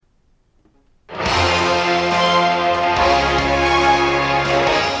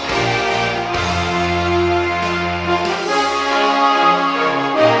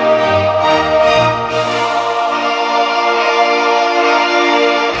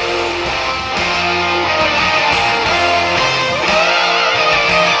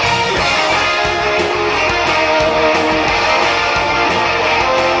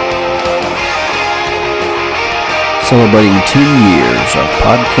celebrating 10 years of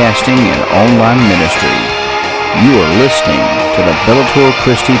podcasting and online ministry. You are listening to the Bellator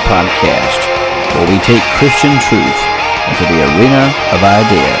Christi podcast, where we take Christian truth into the arena of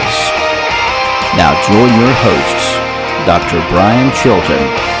ideas. Now join your hosts, Dr. Brian Chilton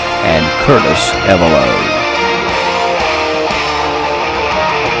and Curtis Evelo.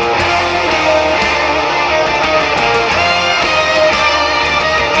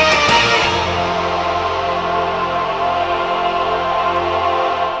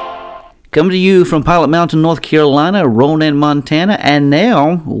 Coming to you from Pilot Mountain, North Carolina, Ronan, Montana, and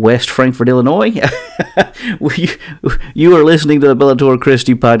now West Frankfort, Illinois. You are listening to the Bellator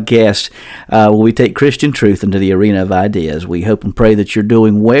Christi podcast, where we take Christian truth into the arena of ideas. We hope and pray that you're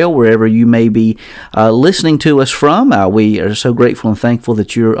doing well wherever you may be listening to us from. We are so grateful and thankful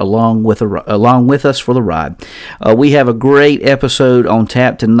that you're along with us for the ride. We have a great episode on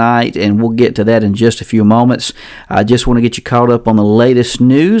tap tonight, and we'll get to that in just a few moments. I just want to get you caught up on the latest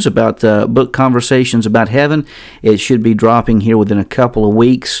news about book Conversations About Heaven. It should be dropping here within a couple of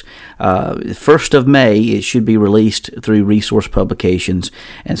weeks. 1st of May, it should be released through Resource Publications,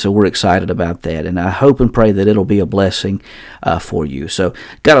 and so we're excited about that, and I hope and pray that it'll be a blessing for you. So,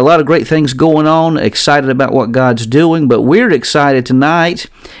 got a lot of great things going on, excited about what God's doing, but we're excited tonight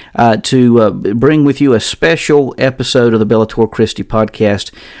to bring with you a special episode of the Bellator Christi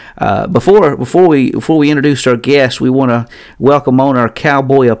podcast. Before we introduce our guest, we want to welcome on our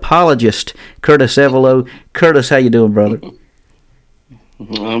cowboy apologist, Curtis Evelo. Curtis, how you doing, brother?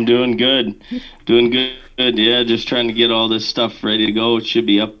 I'm doing good. Yeah, just trying to get all this stuff ready to go. It should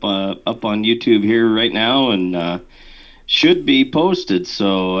be up on YouTube here right now, and should be posted.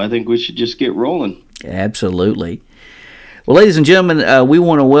 So I think we should just get rolling. Absolutely. Well, ladies and gentlemen, we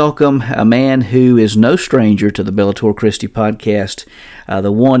want to welcome a man who is no stranger to the Bellator Christi podcast,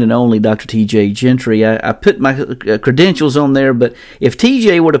 the one and only Dr. TJ Gentry. I put my credentials on there, but if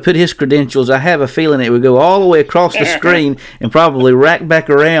TJ were to put his credentials, I have a feeling it would go all the way across the screen and probably rack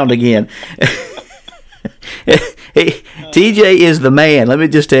back around again. TJ is the man, let me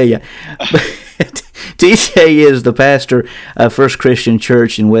just tell you. TJ is the pastor of First Christian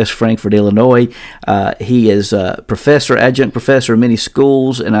Church in West Frankfort, Illinois. He is a adjunct professor in many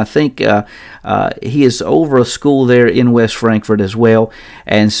schools, and I think he is over a school there in West Frankfort as well.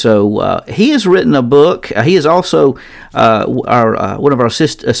 And so he has written a book. He is also one of our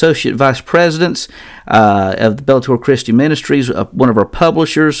associate vice presidents of the Bellator Christi Ministries, one of our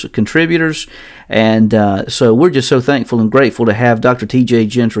publishers, contributors, and so we're just so thankful and grateful to have Dr. TJ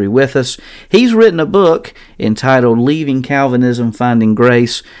Gentry with us. He's written a book entitled Leaving Calvinism, Finding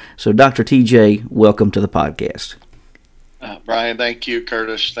Grace. So Dr. TJ, welcome to the podcast. Brian, thank you.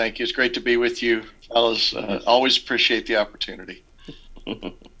 Curtis, thank you. It's great to be with you, fellas. Always appreciate the opportunity.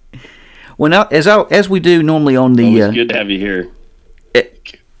 Well, now, as we do normally on the... Always good to have you here.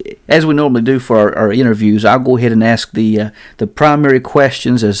 As we normally do for our interviews, I'll go ahead and ask the primary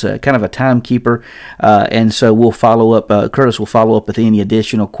questions as kind of a timekeeper, and so we'll follow up. Curtis will follow up with any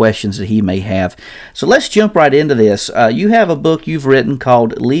additional questions that he may have. So let's jump right into this. You have a book you've written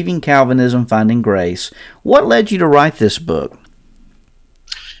called Leaving Calvinism, Finding Grace. What led you to write this book?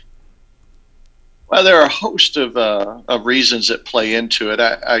 Well, there are a host of reasons that play into it.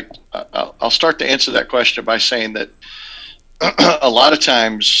 I'll start to answer that question by saying that a lot of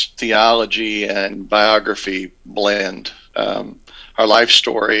times theology and biography blend. Our life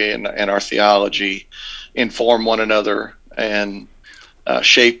story and our theology inform one another and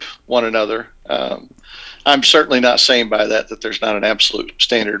shape one another. I'm certainly not saying by that there's not an absolute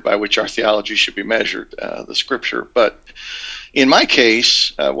standard by which our theology should be measured, the scripture. But in my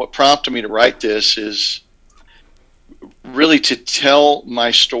case, what prompted me to write this is really to tell my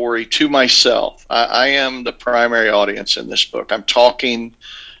story to myself. I am the primary audience in this book. I'm talking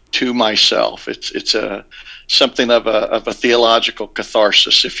to myself. It's something of a theological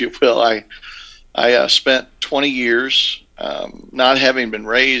catharsis, if you will. I spent 20 years not having been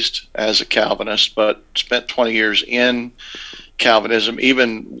raised as a Calvinist, but spent 20 years in Calvinism,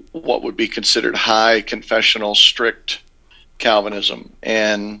 even what would be considered high confessional, strict Calvinism.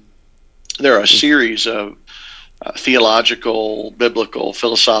 And there are a series of theological, biblical,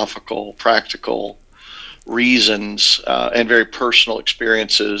 philosophical, practical reasons and very personal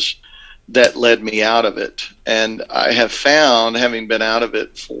experiences that led me out of it. And I have found, having been out of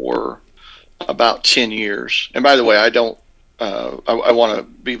it for about 10 years, and by the way, I want to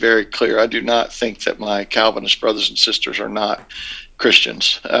be very clear, I do not think that my Calvinist brothers and sisters are not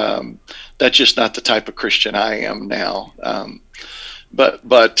Christians. That's just not the type of Christian I am now.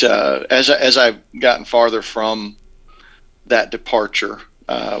 But as I've gotten farther from that departure,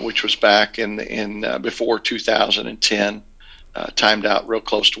 which was back in before 2010, timed out real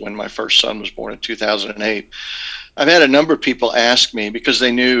close to when my first son was born in 2008. I've had a number of people ask me, because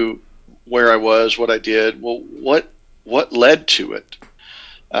they knew where I was, what I did. Well, what led to it?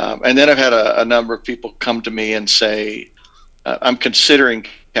 And then I've had a number of people come to me and say, I'm considering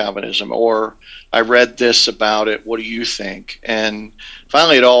Calvinism, or I read this about it. What do you think? And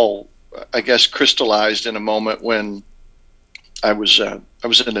finally, it all, I guess, crystallized in a moment when I was in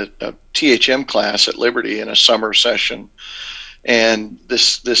a THM class at Liberty in a summer session, and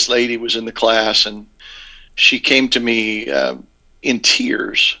this lady was in the class, and she came to me in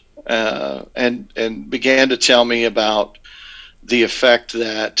tears and began to tell me about the effect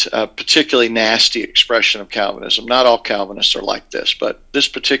that a particularly nasty expression of Calvinism, not all Calvinists are like this, but this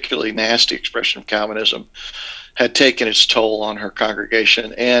particularly nasty expression of Calvinism had taken its toll on her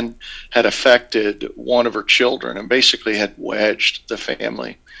congregation and had affected one of her children and basically had wedged the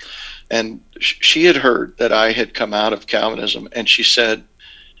family. And she had heard that I had come out of Calvinism, and she said,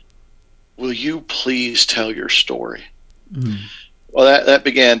 "Will you please tell your story?" Mm. Well, that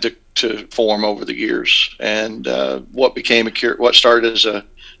began to form over the years, and what started as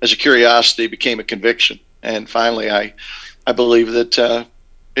a curiosity became a conviction. And finally, I believe that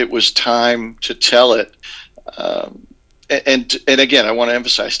it was time to tell it. And again, I want to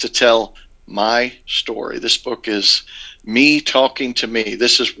emphasize, to tell my story. This book is me talking to me.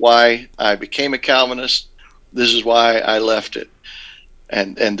 This is why I became a Calvinist. This is why I left it.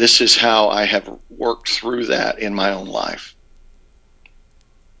 And this is how I have worked through that in my own life.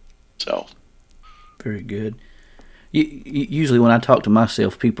 So, very good. Usually when I talk to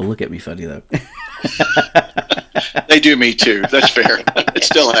myself, people look at me funny, though. They do me too. That's fair. It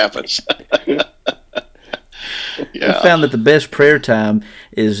still happens. Yeah. I found that the best prayer time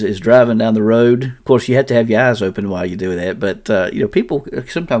is driving down the road. Of course, you have to have your eyes open while you do that. But people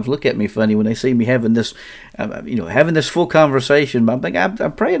sometimes look at me funny when they see me having this, having this full conversation. I'm thinking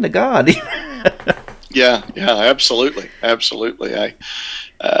I'm praying to God. Yeah, absolutely.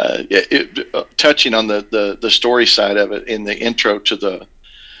 Touching on the story side of it in the intro to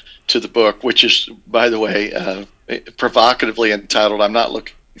the book, which is, by the way, provocatively entitled "I'm Not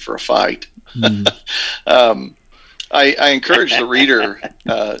Looking for a Fight." Mm. I encourage the reader,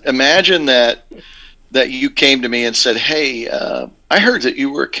 imagine that you came to me and said, "Hey, I heard that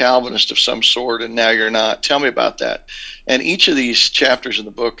you were a Calvinist of some sort, and now you're not. Tell me about that." And each of these chapters in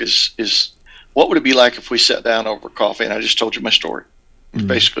the book is what would it be like if we sat down over coffee and I just told you my story? It's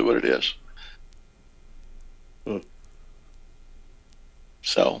basically what it is.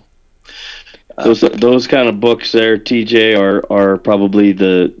 So those kind of books there, TJ, are probably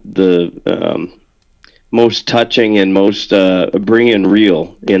the most touching and most bringing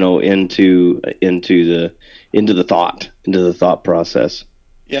real, into the thought process.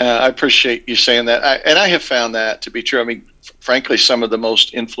 Yeah, I appreciate you saying that. I have found that to be true. I mean, frankly, some of the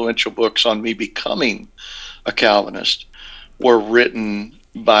most influential books on me becoming a Calvinist were written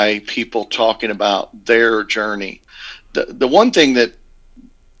by people talking about their journey. The one thing that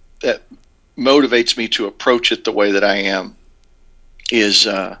motivates me to approach it the way that I am is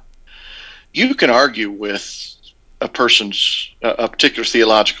you can argue with a particular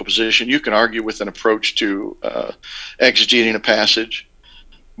theological position. You can argue with an approach to exegeting a passage.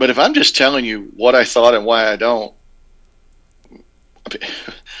 But if I'm just telling you what I thought and why I don't,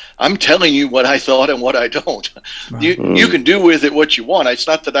 I'm telling you what I thought and what I don't. Right. You can do with it what you want. It's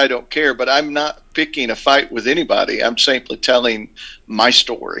not that I don't care, but I'm not picking a fight with anybody. I'm simply telling my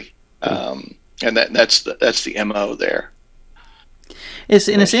story, and that's the MO there. It's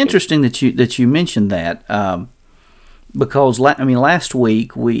interesting that you mentioned that because last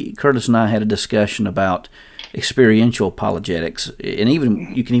week Curtis and I had a discussion about experiential apologetics, and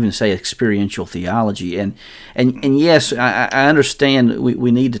even you can even say experiential theology. And yes, I understand we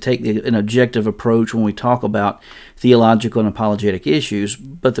need to take an objective approach when we talk about theological and apologetic issues,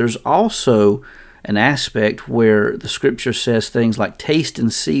 but there's also an aspect where the Scripture says things like, "Taste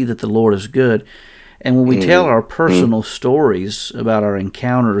and see that the Lord is good." And when we tell our personal stories about our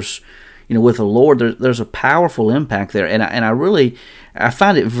encounters, with the Lord, there's a powerful impact there. And I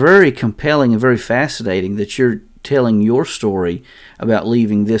find it very compelling and very fascinating that you're telling your story about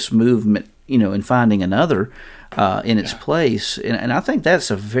leaving this movement, and finding another in its place. And I think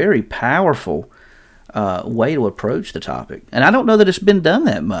that's a very powerful way to approach the topic. And I don't know that it's been done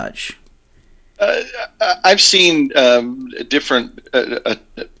that much. I've seen different,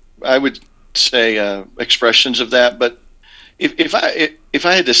 I would say, expressions of that, but if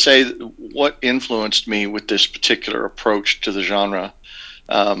I had to say what influenced me with this particular approach to the genre,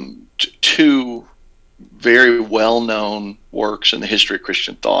 two very well-known works in the history of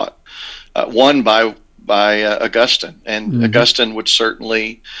Christian thought. One by Augustine, and Augustine would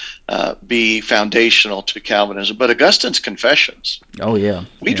certainly be foundational to Calvinism. But Augustine's Confessions,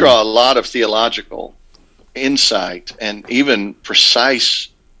 we draw a lot of theological insight and even precise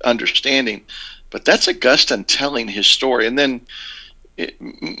understanding, but that's Augustine telling his story. And then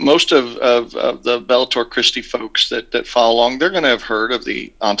most of the Bellator Christi folks that follow along, they're going to have heard of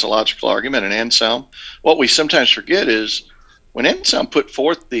the ontological argument and Anselm. What we sometimes forget is when Anselm put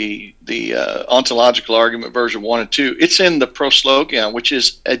forth the ontological argument version 1 and 2, it's in the Proslogion, which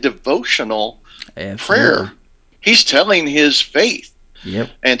is a devotional prayer. He's telling his faith.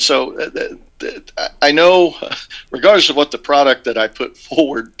 Yep. And so I know, regardless of what the product that I put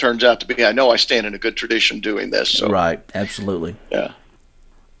forward turns out to be, I know I stand in a good tradition doing this. So. Right, absolutely. Yeah.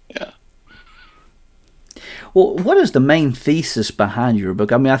 Well, what is the main thesis behind your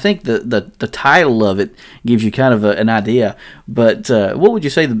book? I mean, I think the title of it gives you kind of an idea, but what would you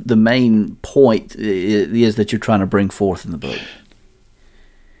say the main point is that you're trying to bring forth in the book?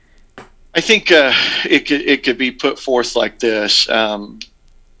 I think it could be put forth like this.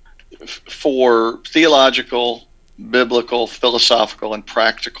 For theological, biblical, philosophical, and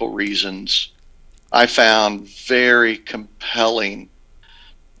practical reasons, I found very compelling,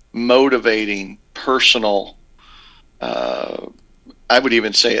 motivating, personal, I would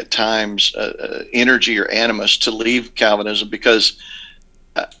even say at times energy or animus to leave Calvinism, because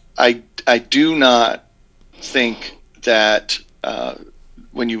I do not think that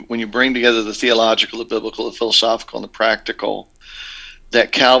when you bring together the theological, the biblical, the philosophical, and the practical,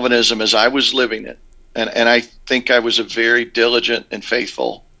 that Calvinism, as I was living it, and I think I was a very diligent and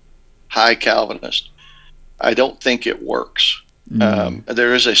faithful high Calvinist, I don't think it works.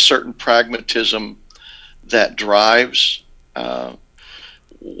 There is a certain pragmatism that drives.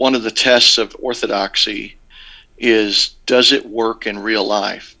 One of the tests of orthodoxy is, does it work in real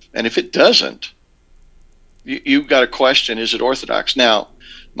life? And if it doesn't, you've got to question, is it orthodox? Now,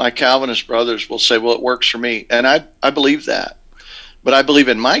 my Calvinist brothers will say, well, it works for me. And I believe that. But I believe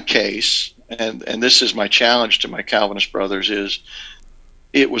in my case, and this is my challenge to my Calvinist brothers, is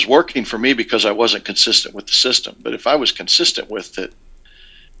it was working for me because I wasn't consistent with the system. But if I was consistent with it,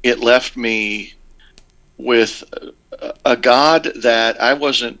 it left me with a God that I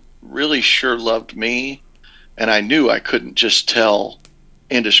wasn't really sure loved me, and I knew I couldn't just tell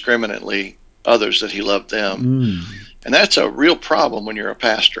indiscriminately others that he loved them. And that's a real problem when you're a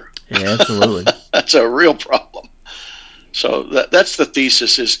pastor. Yeah, absolutely. That's a real problem. So that's the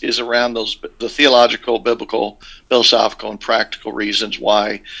thesis is around the theological, biblical, philosophical, and practical reasons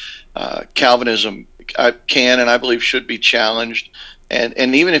why Calvinism can and I believe should be challenged.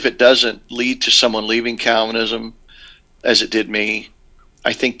 And even if it doesn't lead to someone leaving Calvinism, as it did me,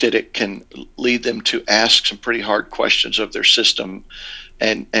 I think that it can lead them to ask some pretty hard questions of their system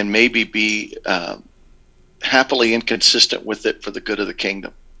and maybe be happily inconsistent with it for the good of the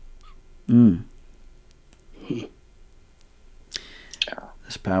kingdom.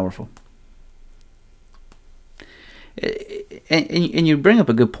 That's powerful. And you bring up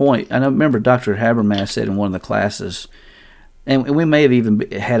a good point. I remember Dr. Habermas said in one of the classes, and we may have even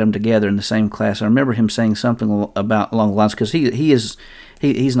had them together in the same class. I remember him saying something along the lines, because he's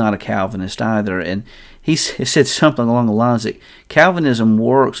not a Calvinist either, and he said something along the lines that Calvinism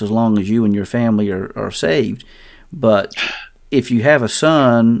works as long as you and your family are saved, but if you have a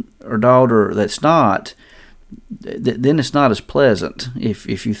son or daughter that's not, then it's not as pleasant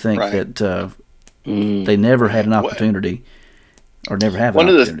if you think that they never had an opportunity or never have an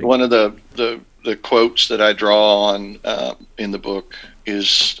opportunity. One of the quotes that I draw on in the book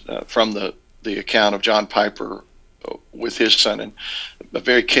is from the account of John Piper with his son, and a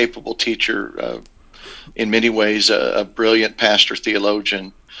very capable teacher, in many ways a brilliant pastor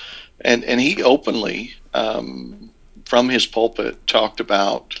theologian, and he openly from his pulpit talked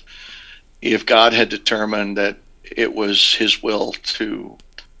about if God had determined that it was his will to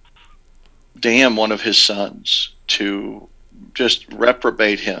damn one of his sons, to just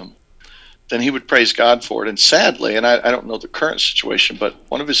reprobate him, then he would praise God for it. And sadly, and I don't know the current situation, but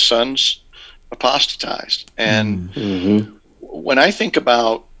one of his sons apostatized. And when I think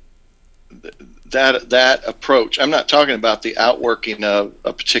about that approach, I'm not talking about the outworking of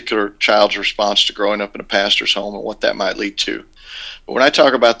a particular child's response to growing up in a pastor's home and what that might lead to. But when I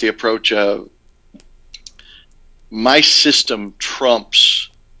talk about the approach of my system trumps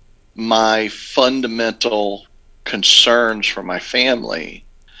my fundamental concerns for my family,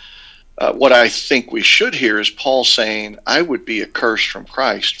 what I think we should hear is Paul saying, I would be accursed from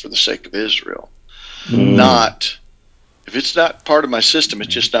Christ for the sake of Israel. Not, if it's not part of my system,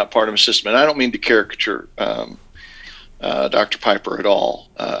 it's just not part of my system. And I don't mean to caricature Dr. Piper at all.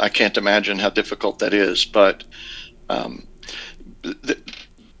 I can't imagine how difficult that is, but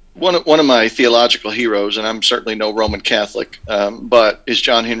one of my theological heroes, and I'm certainly no Roman Catholic, but is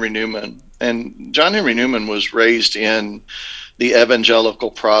John Henry Newman. And John Henry Newman was raised in the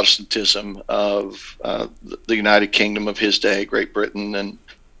evangelical Protestantism of the United Kingdom of his day, Great Britain,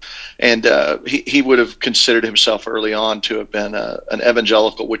 and he would have considered himself early on to have been an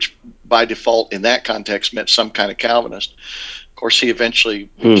evangelical, which by default in that context meant some kind of Calvinist. Of course, he eventually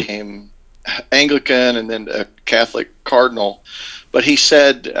became Anglican and then a Catholic cardinal. But he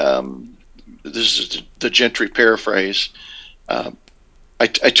said, this is the Gentry paraphrase,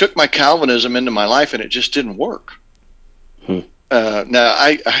 I took my Calvinism into my life and it just didn't work. Now,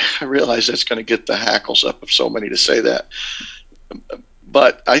 I realize that's going to get the hackles up of so many to say that.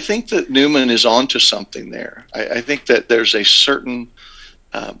 But I think that Newman is onto something there. I think that there's a certain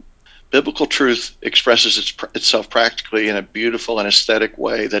biblical truth expresses itself practically in a beautiful and aesthetic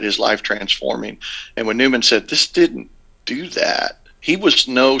way that is life transforming. And when Newman said this didn't do that, he was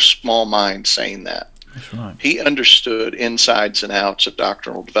no small mind saying that. That's right. He understood insides and outs of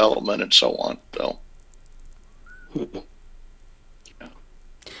doctrinal development and so on. So,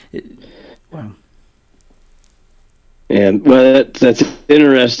 wow. And well, that's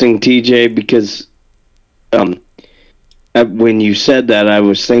interesting, TJ, because when you said that, I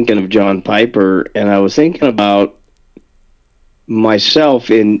was thinking of John Piper, and I was thinking about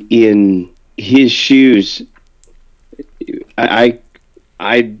myself in his shoes. I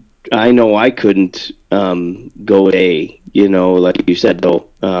know I couldn't go like you said,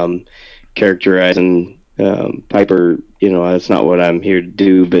 though, characterizing Piper. That's not what I'm here to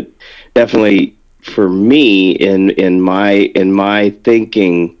do, but definitely. For me, in my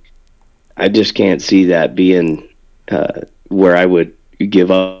thinking, I just can't see that being where I would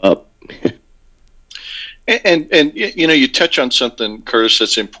give up. and you touch on something, Curtis,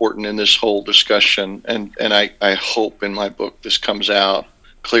 that's important in this whole discussion, and I hope in my book this comes out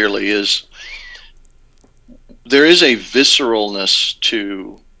clearly, is there is a visceralness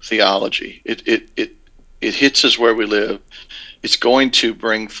to theology. It hits us where we live. It's going to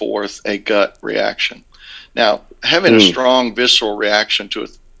bring forth a gut reaction. Now, having a strong visceral reaction to a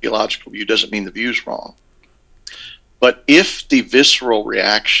theological view doesn't mean the view's wrong. But if the visceral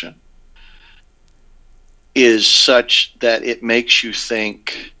reaction is such that it makes you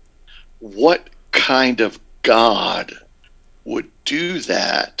think, what kind of God would do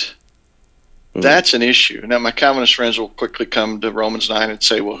that? That's an issue. Now, my Calvinist friends will quickly come to Romans 9 and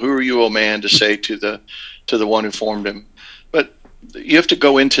say, well, who are you, O man, to say to the one who formed him? But you have to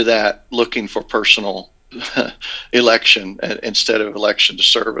go into that looking for personal election instead of election to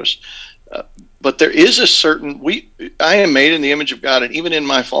service. But there is a certain, I am made in the image of God, and even in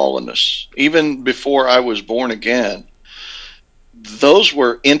my fallenness, even before I was born again, those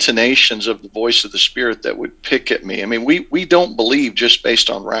were intonations of the voice of the Spirit that would pick at me. I mean, we don't believe just based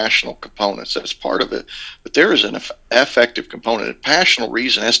on rational components. That's part of it. But there is an affective component. A passional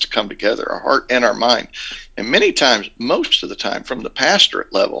reason has to come together, our heart and our mind. And many times, most of the time, from the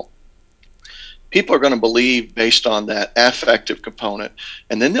pastorate level, people are going to believe based on that affective component,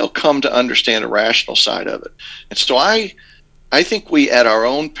 and then they'll come to understand a rational side of it. And so I think we, at our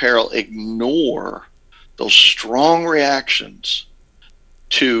own peril, ignore those strong reactions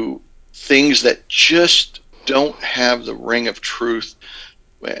to things that just don't have the ring of truth.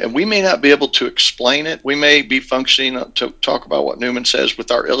 And we may not be able to explain it. We may be functioning, to talk about what Newman says,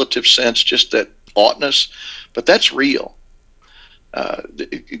 with our illative sense, just that oughtness, but that's real.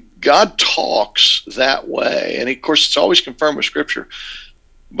 God talks that way, and of course it's always confirmed with Scripture.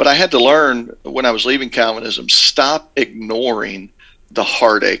 But I had to learn when I was leaving Calvinism, stop ignoring the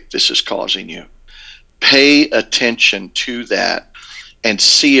heartache this is causing you. Pay attention to that and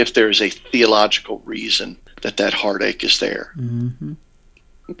see if there's a theological reason that heartache is there. Mm-hmm.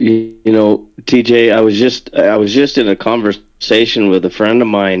 TJ, I was just in a conversation with a friend of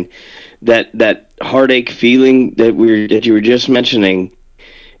mine that heartache feeling that you were just mentioning.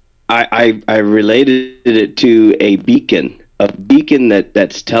 I related it to a beacon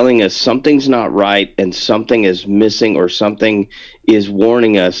that's telling us something's not right and something is missing, or something is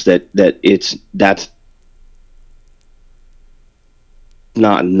warning us that's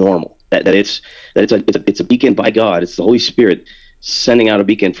not normal. It's a beacon by God. It's the Holy Spirit sending out a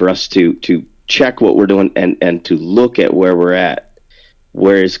beacon for us to check what we're doing and to look at where we're at.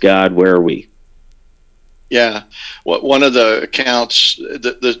 Where is God? Where are we? Yeah. One of the accounts,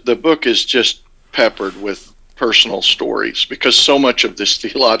 the book is just peppered with personal stories, because so much of this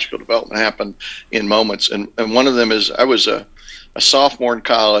theological development happened in moments. And one of them is, I was a sophomore in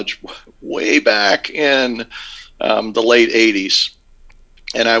college way back in the late 80s.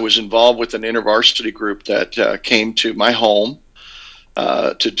 And I was involved with an intervarsity group that came to my home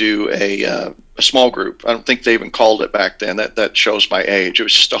to do a small group. I don't think they even called it back then. That shows my age. It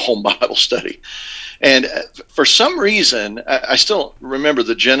was just a home Bible study. And for some reason, I still remember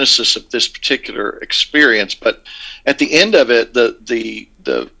the genesis of this particular experience. But at the end of it,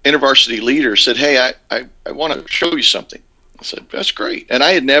 the intervarsity leader said, "Hey, I want to show you something." I said, "That's great." And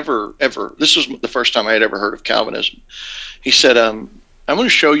I had never, ever, this was the first time I had ever heard of Calvinism. He said, I'm going to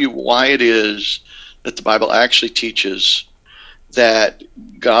show you why it is that the Bible actually teaches that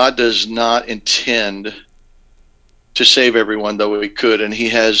God does not intend to save everyone, though he could, and he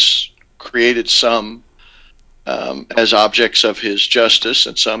has created some as objects of his justice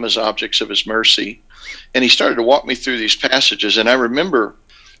and some as objects of his mercy. And he started to walk me through these passages, and I remember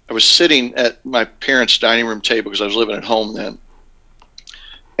I was sitting at my parents' dining room table because I was living at home then.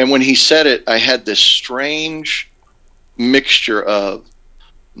 And when he said it, I had this strange mixture of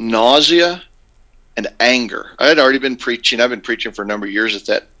nausea and anger. I had already been preaching. I've been preaching for a number of years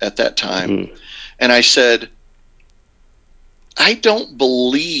at that time. Mm. And I said, I don't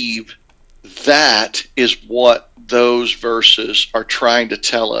believe that is what those verses are trying to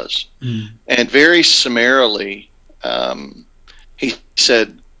tell us. Mm. And very summarily, he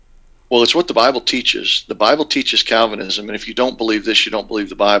said, well, it's what the Bible teaches. The Bible teaches Calvinism. And if you don't believe this, you don't believe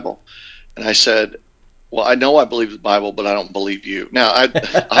the Bible. And I said, well, I know I believe the Bible, but I don't believe you. Now,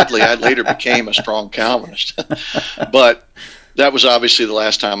 oddly, I later became a strong Calvinist. But that was obviously the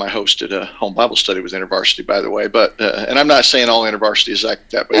last time I hosted a home Bible study with InterVarsity, by the way. But and I'm not saying all InterVarsity is like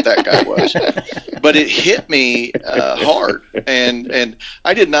that, but that guy was. But it hit me hard. And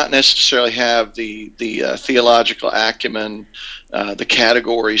I did not necessarily have the theological acumen, the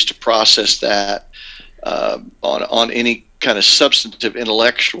categories to process that on any kind of substantive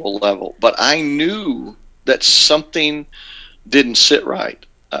intellectual level. But I knew that something didn't sit right.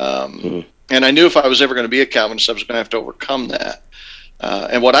 And I knew if I was ever going to be a Calvinist, I was going to have to overcome that.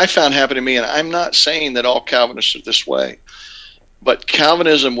 And what I found happen to me, and I'm not saying that all Calvinists are this way, but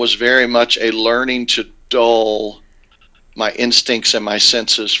Calvinism was very much a learning to dull my instincts and my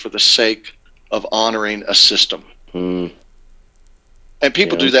senses for the sake of honoring a system. And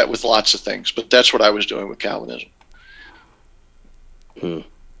people do that with lots of things, but that's what I was doing with Calvinism.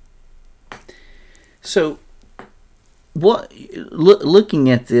 So, what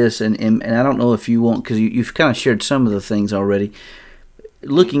looking at this, and I don't know if you want, because you've kind of shared some of the things already.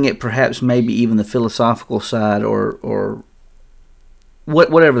 Looking at perhaps maybe even the philosophical side, or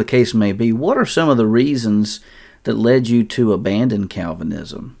whatever the case may be, what are some of the reasons that led you to abandon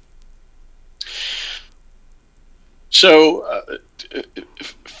Calvinism? So,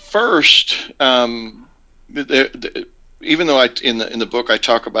 first, even though in the book I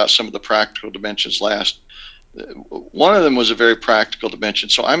talk about some of the practical dimensions last, one of them was a very practical dimension.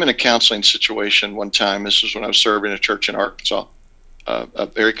 So I'm in a counseling situation one time. This was when I was serving a church in Arkansas, a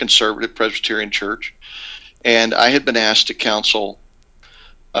very conservative Presbyterian church, and I had been asked to counsel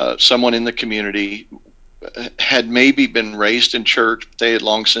someone in the community, had maybe been raised in church, but they had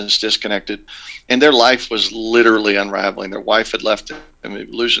long since disconnected, and their life was literally unraveling. Their wife had left them, and they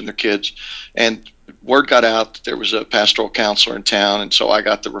were losing their kids, and word got out that there was a pastoral counselor in town, and so I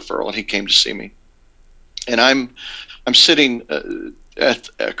got the referral, and he came to see me. And I'm sitting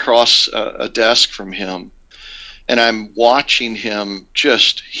across a desk from him, and I'm watching him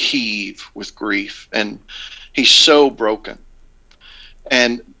just heave with grief, and he's so broken.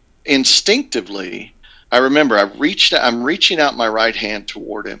 And instinctively, I remember I'm reaching out my right hand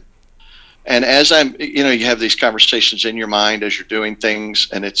toward him. And as you have these conversations in your mind as you're doing things,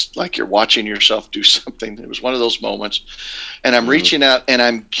 and it's like you're watching yourself do something. It was one of those moments. And I'm reaching out, and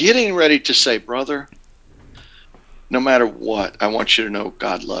I'm getting ready to say, brother, no matter what, I want you to know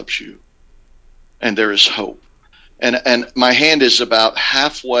God loves you, and there is hope. And my hand is about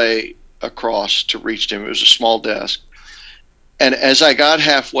halfway across to reach him. It was a small desk. And as I got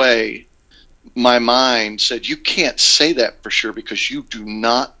halfway, my mind said, you can't say that for sure because you do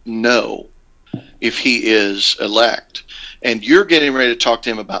not know if he is elect. And you're getting ready to talk to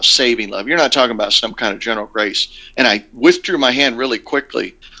him about saving love. You're not talking about some kind of general grace. And I withdrew my hand really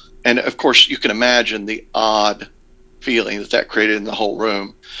quickly. And of course, you can imagine the odd feeling that created in the whole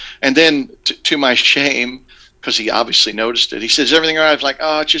room. And then to my shame, because he obviously noticed it, he says, everything all right? I was like,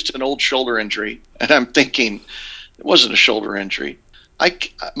 oh, it's just an old shoulder injury. And I'm thinking, it wasn't a shoulder injury.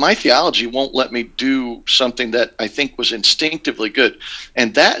 My theology won't let me do something that I think was instinctively good.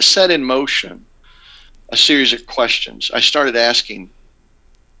 And that set in motion a series of questions. I started asking,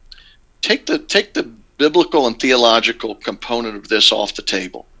 take the biblical and theological component of this off the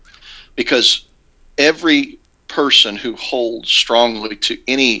table, because every person who holds strongly to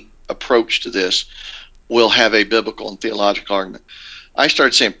any approach to this will have a biblical and theological argument. I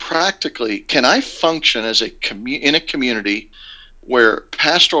started saying, practically, can I function as in a community where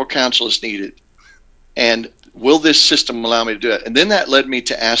pastoral counsel is needed? And will this system allow me to do it? And then that led me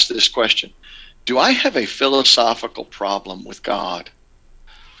to ask this question: do I have a philosophical problem with God?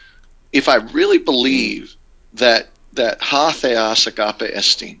 If I really believe that ha theos agape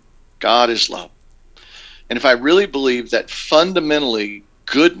estin, God is love, and if I really believe that fundamentally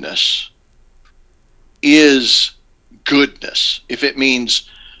goodness is goodness, if it means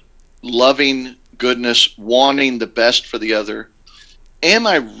loving goodness, wanting the best for the other, am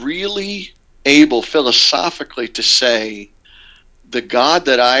I really able philosophically to say the God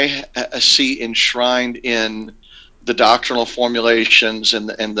that I see enshrined in the doctrinal formulations and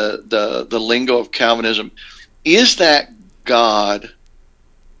the lingo of Calvinism, is that God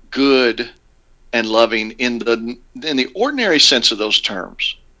good and loving in the ordinary sense of those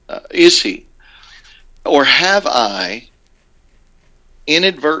terms? Is he? Or have I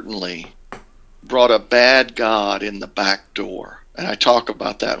inadvertently brought a bad God in the back door? And I talk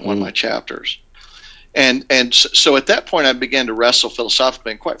about that in one of my chapters. And so at that point I began to wrestle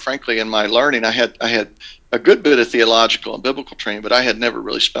philosophically, and quite frankly, in my learning, I had a good bit of theological and biblical training, but I had never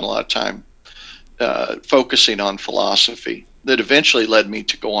really spent a lot of time focusing on philosophy. That eventually led me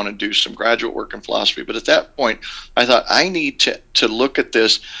to go on and do some graduate work in philosophy. But at that point, I thought I need to look at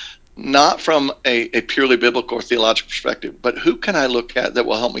this not from a purely biblical or theological perspective, but who can I look at that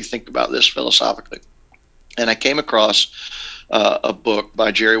will help me think about this philosophically? And I came across a book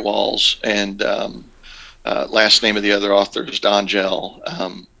by Jerry Walls, and last name of the other author is Don Gell,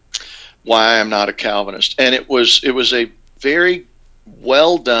 Why I'm Not a Calvinist. And it was a very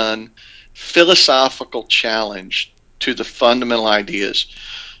well done philosophical challenge to the fundamental ideas.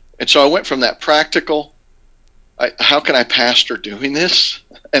 And so I went from that practical, how can I pastor doing this?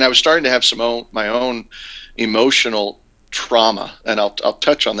 And I was starting to have my own emotional trauma, and I'll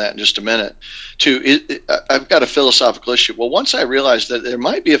touch on that in just a minute, I've got a philosophical issue. Well, once I realized that there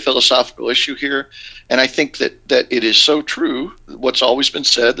might be a philosophical issue here, and I think that it is so true, what's always been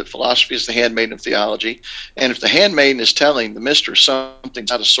said, that philosophy is the handmaiden of theology, and if the handmaiden is telling the mistress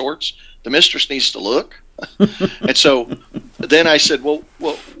something's out of sorts, the mistress needs to look. And so then I said, well,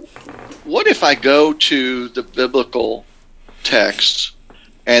 what if I go to the biblical texts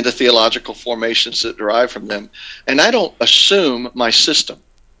and the theological formations that derive from them, and I don't assume my system?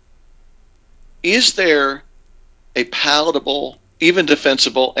 Is there a palatable, even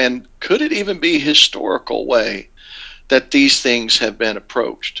defensible, and could it even be historical way that these things have been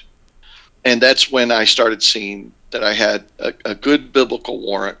approached? And that's when I started seeing that I had a good biblical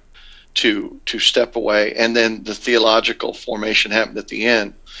warrant to step away, and then the theological formation happened at the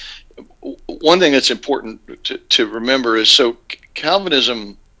end. One thing that's important to remember is, so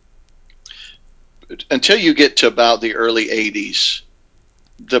Calvinism, until you get to about the early 80s,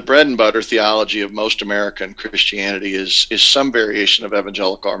 the bread and butter theology of most American Christianity is some variation of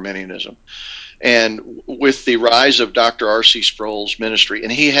evangelical Arminianism. And with the rise of Dr. R.C. Sproul's ministry,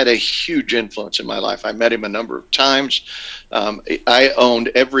 and he had a huge influence in my life. I met him a number of times. I owned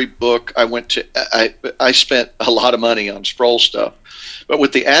every book. I spent a lot of money on Sproul stuff. But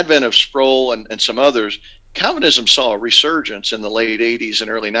with the advent of Sproul and some others, Calvinism saw a resurgence in the late 80s and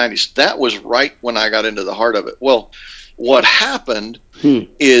early 90s. That was right when I got into the heart of it. Well, what happened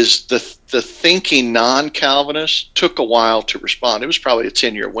is the thinking non-Calvinists took a while to respond. It was probably a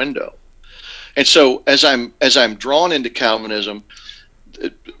 10-year window. And so as I'm drawn into Calvinism,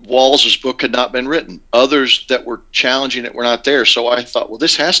 Walls' book had not been written. Others that were challenging it were not there. So I thought, well,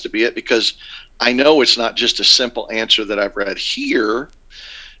 this has to be it, because I know it's not just a simple answer that I've read here.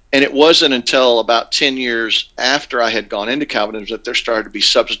 And it wasn't until about 10 years after I had gone into Calvinism that there started to be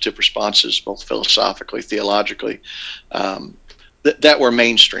substantive responses, both philosophically, theologically, that were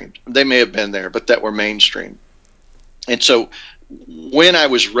mainstream. They may have been there, but that were mainstream. And so when I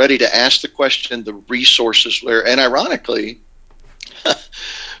was ready to ask the question, the resources were, and ironically,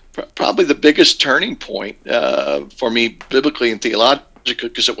 probably the biggest turning point for me biblically and theologically,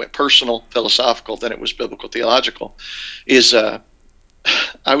 because it went personal, philosophical, then it was biblical, theological, is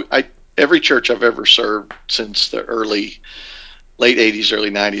every church I've ever served since the late 80s,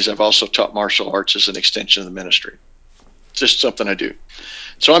 early 90s, I've also taught martial arts as an extension of the ministry. It's just something I do.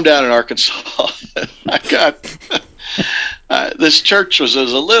 So I'm down in Arkansas. I got this church was a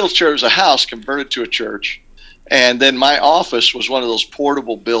little church, it was a house converted to a church, and then my office was one of those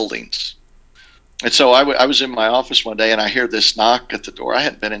portable buildings. And so I was in my office one day, and I hear this knock at the door. I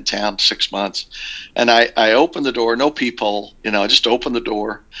hadn't been in town 6 months. And I open the door, no peephole, I just open the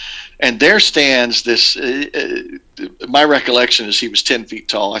door. And there stands this, my recollection is he was 10 feet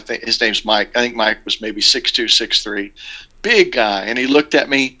tall. I think his name's Mike. I think Mike was maybe 6'2", 6'3", big guy. And he looked at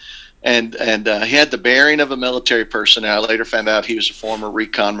me, and he had the bearing of a military person. And I later found out he was a former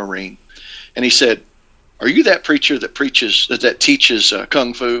recon Marine. And he said, "Are you that preacher that teaches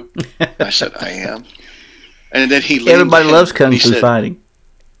Kung Fu?" I said, "I am." And then he leaned Everybody in, loves Kung Fu said, fighting.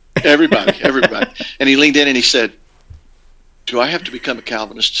 Everybody. And he leaned in and he said, "Do I have to become a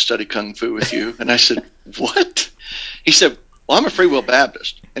Calvinist to study Kung Fu with you?" And I said, "What?" He said, "Well, I'm a Free Will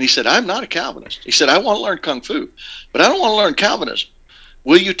Baptist." And he said, "I'm not a Calvinist." He said, "I want to learn Kung Fu, but I don't want to learn Calvinism.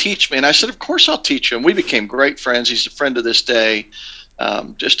 Will you teach me?" And I said, "Of course I'll teach you." And we became great friends. He's a friend to this day.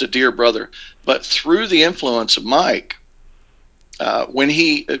 Just a dear brother. But through the influence of Mike, when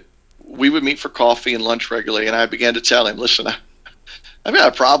we would meet for coffee and lunch regularly, and I began to tell him, "Listen, I've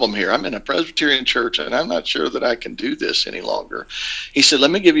got a problem here. I'm in a Presbyterian church, and I'm not sure that I can do this any longer." He said, "Let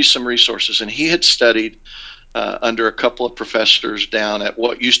me give you some resources." And he had studied under a couple of professors down at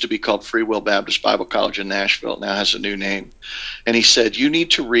what used to be called Free Will Baptist Bible College in Nashville. It now has a new name. And he said, "You need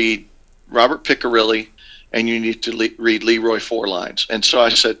to read Robert Piccirilli, and you need to read Leroy Forlines." And so I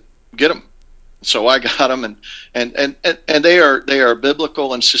said, "Get them." So I got them, and they are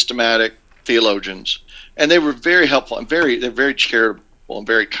biblical and systematic theologians, and they were very helpful and they're very charitable and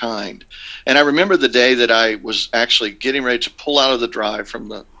very kind. And I remember the day that I was actually getting ready to pull out of the drive from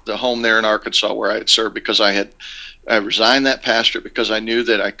the home there in Arkansas where I had served, because I resigned that pastorate because I knew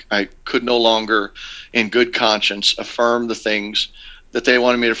that I could no longer, in good conscience, affirm the things that they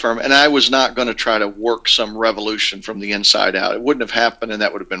wanted me to affirm, and I was not going to try to work some revolution from the inside out. It wouldn't have happened, and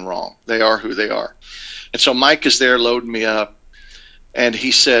that would have been wrong. They are who they are. And so Mike is there loading me up, and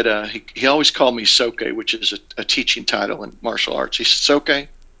he said, he always called me Soke, which is a teaching title in martial arts. He said, "Soke,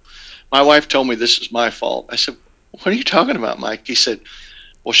 my wife told me this is my fault." I said, "What are you talking about, Mike?" He said,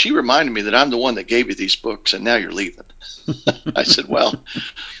 "Well, she reminded me that I'm the one that gave you these books, and now you're leaving." I said, "Well,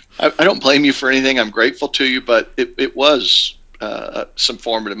 I don't blame you for anything. I'm grateful to you, but it was some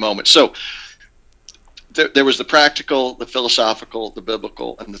formative moments." So there was the practical, the philosophical, the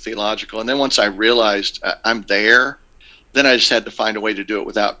biblical, and the theological. And then once I realized I'm there, then I just had to find a way to do it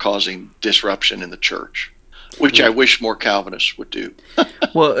without causing disruption in the church, which I wish more Calvinists would do.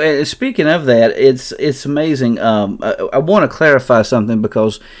 Well, speaking of that, it's amazing. I want to clarify something,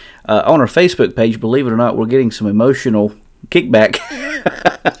 because on our Facebook page, believe it or not, we're getting some emotional kickback.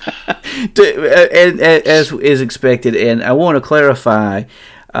 As is expected, and I want to clarify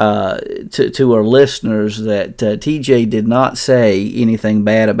to our listeners that TJ did not say anything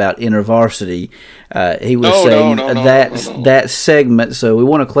bad about InterVarsity. He was saying that segment, so we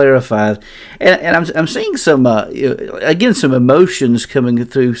want to clarify. And I'm seeing some some emotions coming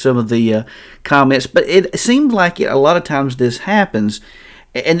through some of the comments, but it seemed like a lot of times this happens,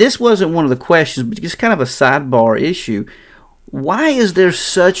 and this wasn't one of the questions, but just kind of a sidebar issue. Why is there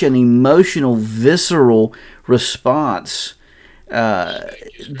such an emotional, visceral response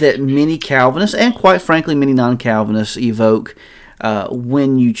that many Calvinists, and quite frankly many non-Calvinists, evoke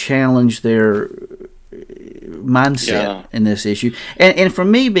when you challenge their mindset in this issue? And for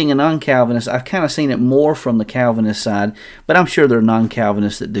me, being a non-Calvinist, I've kind of seen it more from the Calvinist side, but I'm sure there are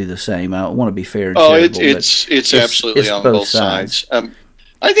non-Calvinists that do the same. I want to be fair and charitable. It's absolutely on both sides.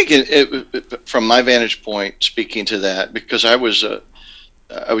 I think from my vantage point, speaking to that, because I was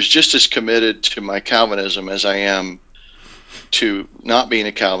just as committed to my Calvinism as I am to not being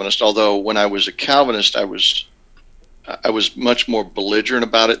a Calvinist. Although when I was a Calvinist, I was much more belligerent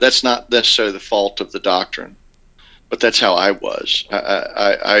about it. That's not necessarily the fault of the doctrine, but that's how I was.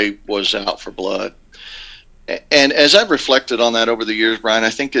 I was out for blood. And as I've reflected on that over the years, Brian, I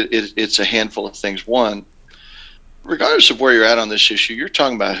think it's a handful of things. One, regardless of where you're at on this issue, you're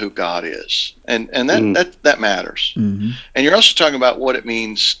talking about who God is, and that matters. Mm-hmm. And you're also talking about what it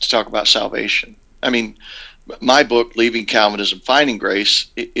means to talk about salvation. I mean, my book, Leaving Calvinism, Finding Grace,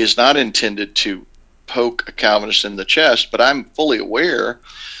 is not intended to poke a Calvinist in the chest, but I'm fully aware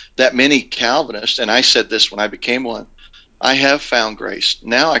that many Calvinists, and I said this when I became one, I have found grace.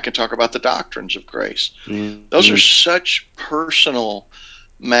 Now I can talk about the doctrines of grace. Mm-hmm. Those are such personal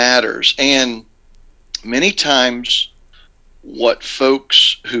matters, and many times what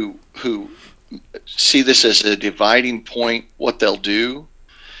folks who see this as a dividing point, what they'll do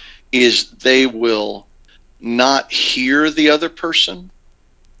is they will not hear the other person,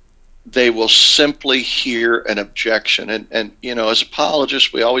 they will simply hear an objection. And as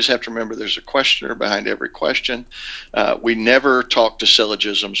apologists, we always have to remember there's a questioner behind every question. We never talk to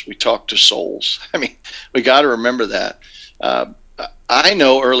syllogisms. We talk to souls. I mean, we got to remember that. I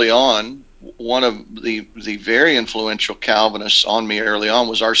know early on, one of the very influential Calvinists on me early on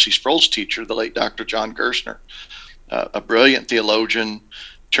was R.C. Sproul's teacher, the late Dr. John Gerstner, a brilliant theologian,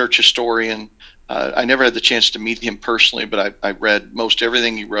 church historian. I never had the chance to meet him personally, but I read most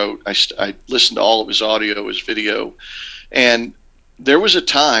everything he wrote. I listened to all of his audio, his video. And there was a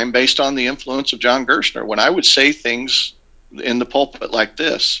time, based on the influence of John Gerstner, when I would say things in the pulpit like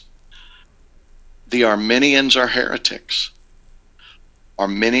this: the Arminians are heretics.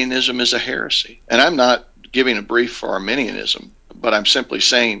 Arminianism is a heresy. And I'm not giving a brief for Arminianism, but I'm simply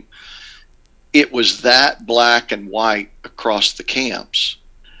saying it was that black and white across the camps.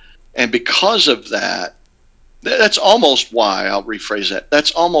 And because of that, that's almost why, I'll rephrase that,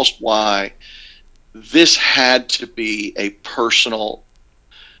 that's almost why this had to be a personal,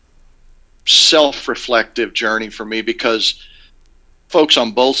 self-reflective journey for me, because folks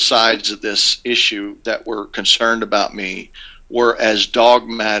on both sides of this issue that were concerned about me were as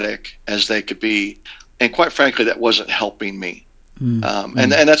dogmatic as they could be. And quite frankly, that wasn't helping me.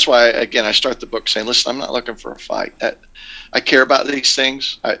 And that's why, again, I start the book saying, listen, I'm not looking for a fight. I care about these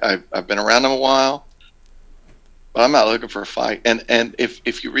things. I've been around them a while, but I'm not looking for a fight. And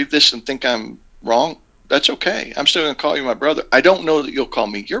if you read this and think I'm wrong, that's okay. I'm still going to call you my brother. I don't know that you'll call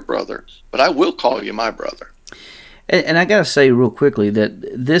me your brother, but I will call you my brother. And I got to say real quickly that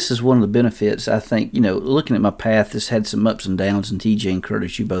this is one of the benefits, I think, looking at my path, this had some ups and downs, and TJ and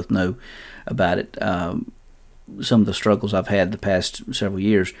Curtis, you both know about it, some of the struggles I've had the past several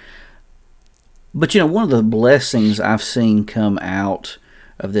years. But, one of the blessings I've seen come out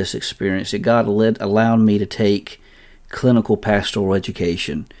of this experience, that God allowed me to take clinical pastoral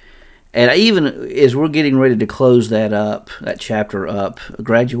education. And even as we're getting ready to close that chapter up,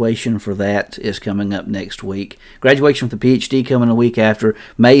 graduation for that is coming up next week. Graduation with the PhD coming a week after.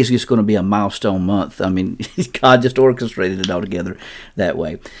 May is just going to be a milestone month. I mean, God just orchestrated it all together that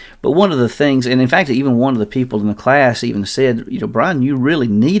way. But one of the things, and in fact, even one of the people in the class even said, Brian, you really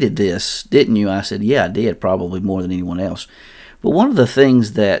needed this, didn't you? I said, yeah, I did, probably more than anyone else. But one of the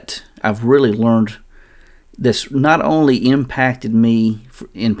things that I've really learned that's not only impacted me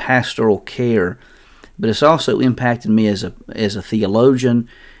in pastoral care, but it's also impacted me as a theologian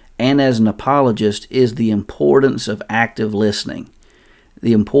and as an apologist, is the importance of active listening.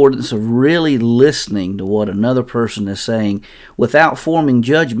 The importance of really listening to what another person is saying without forming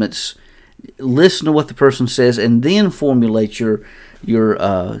judgments. Listen to what the person says and then formulate your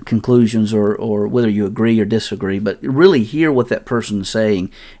conclusions or whether you agree or disagree, but really hear what that person is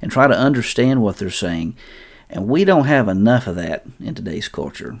saying and try to understand what they're saying. And we don't have enough of that in today's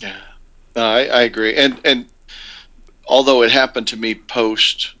culture. Yeah, I agree. And although it happened to me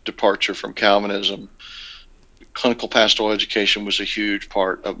post departure from Calvinism, clinical pastoral education was a huge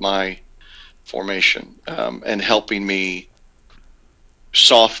part of my formation and helping me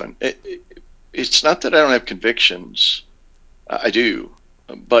soften. It's not that I don't have convictions. I do.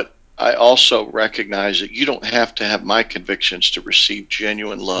 But I also recognize that you don't have to have my convictions to receive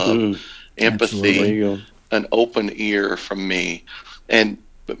genuine love, empathy, an open ear from me. And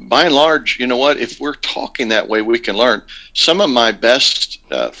by and large, you know what? If we're talking that way, we can learn. Some of my best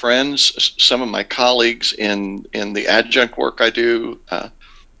friends, some of my colleagues in the adjunct work I do,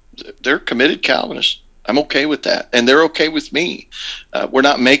 they're committed Calvinists. I'm okay with that. And they're okay with me. We're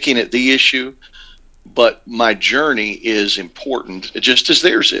not making it the issue, but my journey is important, just as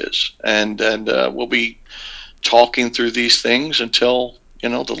theirs is. And we'll be talking through these things until,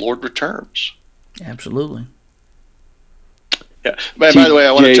 the Lord returns. Absolutely. Yeah. By the way,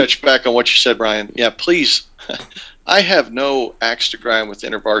 I want to touch back on what you said, Brian. Yeah, please. I have no axe to grind with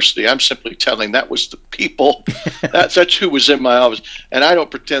InterVarsity. I'm simply telling that was the people. That's who was in my office. And I don't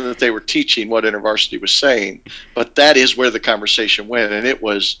pretend that they were teaching what InterVarsity was saying, but that is where the conversation went, and it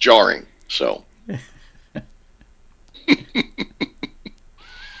was jarring. So.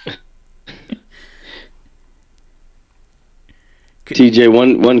 TJ,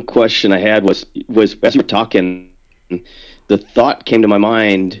 one question I had was as you were talking, the thought came to my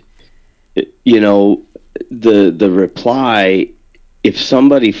mind, the reply, if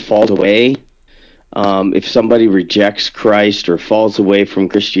somebody falls away, if somebody rejects Christ or falls away from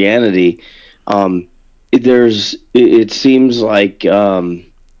Christianity, it seems like you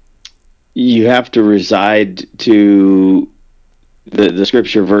have to reside to the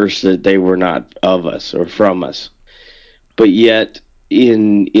scripture verse that they were not of us or from us. But yet,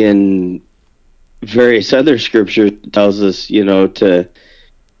 in various other scripture tells us, to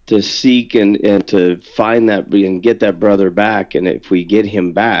seek and to find that and get that brother back. And if we get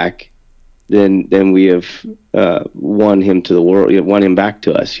him back, then we have won him to the world, won him back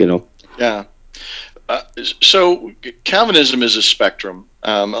to us, Yeah. So Calvinism is a spectrum.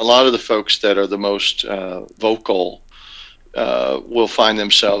 A lot of the folks that are the most vocal will find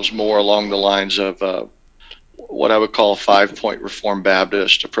themselves more along the lines of what I would call a 5-point Reformed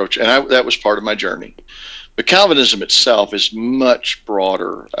Baptist approach. And that was part of my journey. But Calvinism itself is much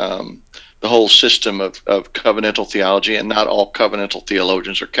broader. The whole system of covenantal theology, and not all covenantal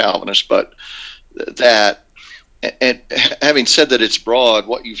theologians are Calvinists, but that, and having said that it's broad,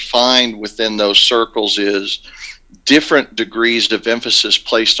 what you find within those circles is different degrees of emphasis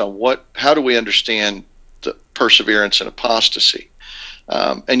placed on how do we understand the perseverance and apostasy.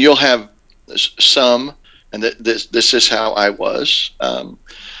 And you'll have some, and this is how I was,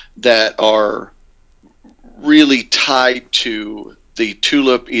 that are really tied to the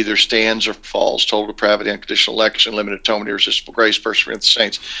tulip either stands or falls, total depravity, unconditional election, limited atonement, irresistible grace, perseverance of the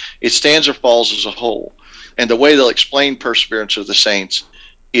saints. It stands or falls as a whole. And the way they'll explain perseverance of the saints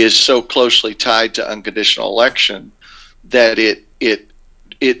is so closely tied to unconditional election that it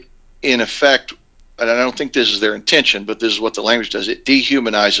in effect, and I don't think this is their intention, but this is what the language does, it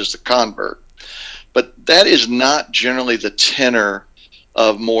dehumanizes the convert. But that is not generally the tenor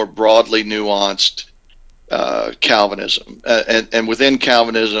of more broadly nuanced Calvinism. And within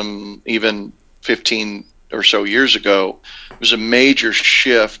Calvinism, even 15 or so years ago, there was a major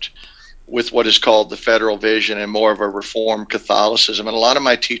shift with what is called the federal vision and more of a Reformed Catholicism. And a lot of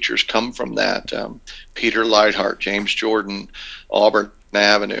my teachers come from that. Peter Leithart, James Jordan, Auburn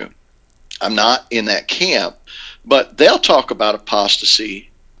Avenue. I'm not in that camp, but they'll talk about apostasy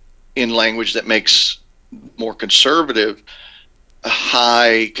in language that makes more conservative,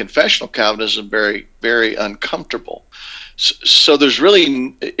 high confessional Calvinism very, very uncomfortable. So there's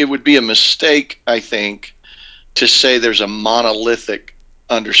really, it would be a mistake, I think, to say there's a monolithic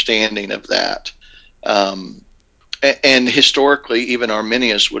understanding of that. And historically, even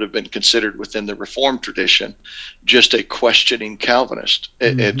Arminius would have been considered within the Reformed tradition just a questioning Calvinist.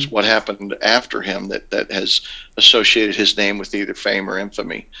 It's what happened after him that has associated his name with either fame or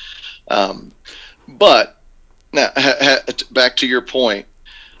infamy. But now, back to your point,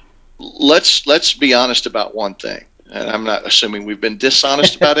 let's be honest about one thing. And I'm not assuming we've been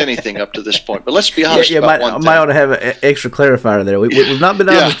dishonest about anything up to this point, but let's be honest about one thing. I might ought to have an extra clarifier there. We've not been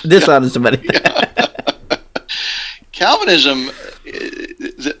dishonest about anything. Calvinism,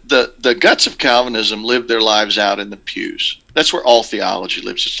 the guts of Calvinism live their lives out in the pews. That's where all theology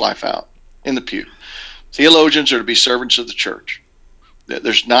lives its life out, in the pew. Theologians are to be servants of the church.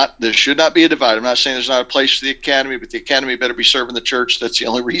 There should not be a divide. I'm not saying there's not a place for the academy, but the academy better be serving the church. That's the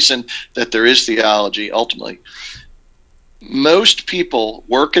only reason that there is theology, ultimately. Most people,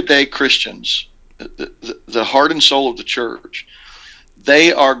 workaday Christians, the heart and soul of the church,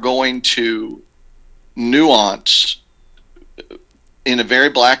 they are going to nuance in a very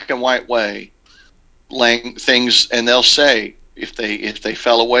black and white way things, and they'll say if they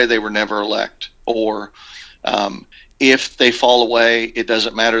fell away, they were never elect, or if they fall away, it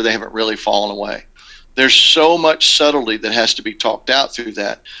doesn't matter, they haven't really fallen away. There's so much subtlety that has to be talked out through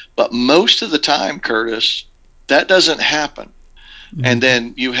that. But most of the time, Curtis, that doesn't happen. Mm-hmm. And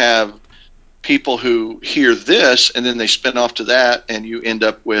then you have people who hear this and then they spin off to that, and you end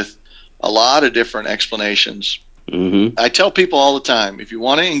up with a lot of different explanations. Mm-hmm. I tell people all the time, if you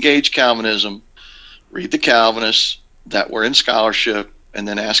want to engage Calvinism, read the Calvinists that were in scholarship, and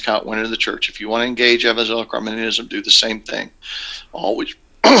then ask how it went into the church. If you want to engage evangelical Arminianism, do the same thing. Always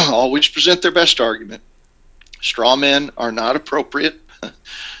present their best argument. Straw men are not appropriate.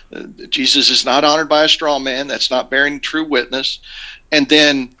 Jesus is not honored by a straw man. That's not bearing true witness. And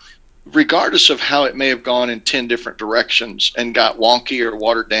then, regardless of how it may have gone in 10 different directions and got wonky or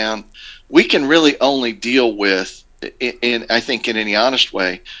watered down, we can really only deal with, I think in any honest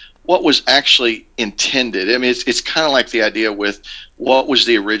way, what was actually intended. I mean, it's kind of like the idea with what was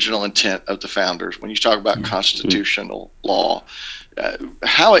the original intent of the founders. When you talk about constitutional law,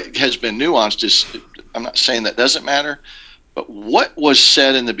 how it has been nuanced is, I'm not saying that doesn't matter, but what was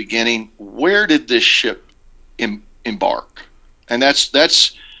said in the beginning, where did this ship embark? And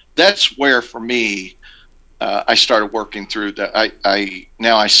that's where, for me, I started working through that.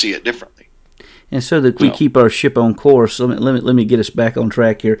 Now I see it differently. And so that we keep our ship on course, let me get us back on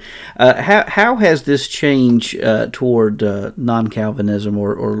track here. How has this change toward non-Calvinism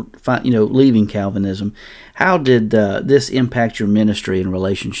or leaving Calvinism? How did this impact your ministry and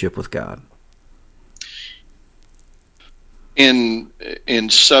relationship with God? In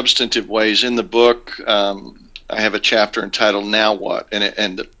substantive ways. In the book, I have a chapter entitled "Now What,"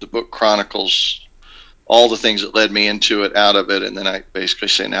 and the book chronicles all the things that led me into it, out of it, and then I basically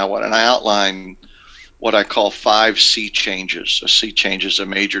say, "Now what?" And I outline what I call 5 C changes. A C change is a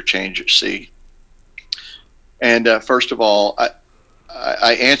major change at sea. And first of all,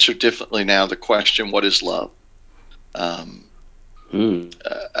 I answer differently now the question, what is love? Not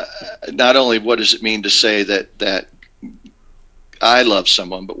only what does it mean to say that I love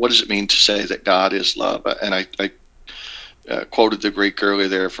someone, but what does it mean to say that God is love? And I quoted the Greek earlier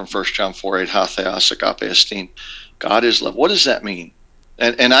there from 1 John 4:8, ha theos agape estin. God is love. What does that mean?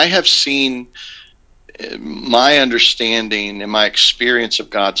 And I have seen my understanding and my experience of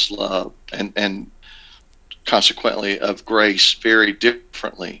God's love and consequently of grace very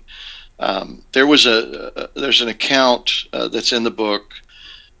differently. There's an account that's in the book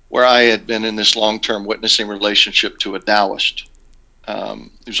where I had been in this long-term witnessing relationship to a Taoist.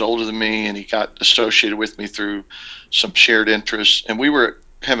 He was older than me, and he got associated with me through some shared interests. And we were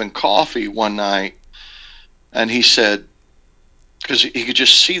having coffee one night, and he said, because he could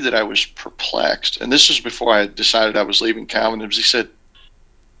just see that I was perplexed, and this was before I had decided I was leaving Calvinism, he said,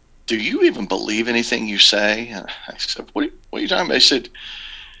 do you even believe anything you say? And I said, what are you talking about? He said,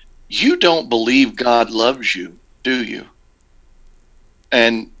 you don't believe God loves you, do you?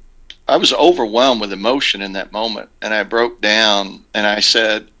 And I was overwhelmed with emotion in that moment, and I broke down and I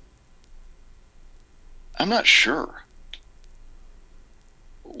said, I'm not sure.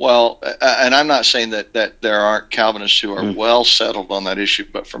 Well, and I'm not saying that there aren't Calvinists who are well settled on that issue,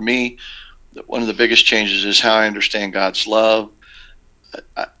 but for me, one of the biggest changes is how I understand God's love.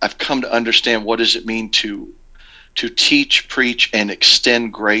 I've come to understand what does it mean to teach, preach, and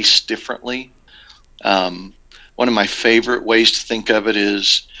extend grace differently. One of my favorite ways to think of it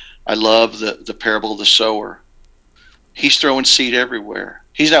is I love the parable of the sower. He's throwing seed everywhere.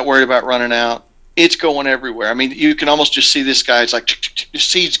 He's not worried about running out. It's going everywhere. I mean, you can almost just see this guy. It's like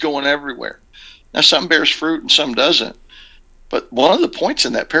seed's going everywhere. Now, some bears fruit and some doesn't. But one of the points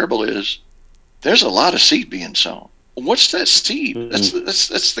in that parable is there's a lot of seed being sown. What's that seed? Mm-hmm.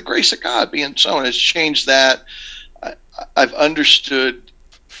 That's the grace of God being sown. It's changed that. I've understood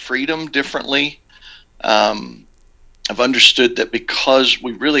freedom differently. I've understood that because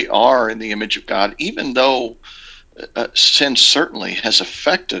we really are in the image of God, even though sin certainly has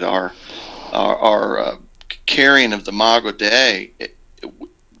affected our carrying of the Imago Dei,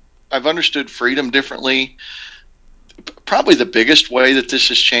 I've understood freedom differently. Probably the biggest way that this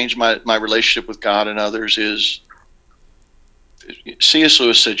has changed my relationship with God and others is C.S.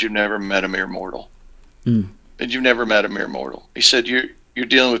 Lewis said, you've never met a mere mortal. And you've never met a mere mortal. He said, you're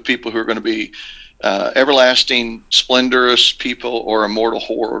dealing with people who are going to be everlasting, splendorous people or immortal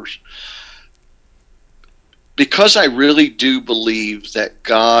horrors. Because I really do believe that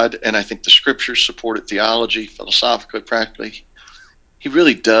God, and I think the scriptures support it, theology, philosophically, practically, he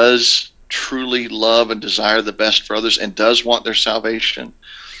really does truly love and desire the best for others and does want their salvation.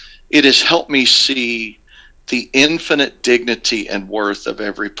 It has helped me see the infinite dignity and worth of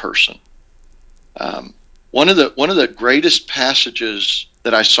every person. One of the greatest passages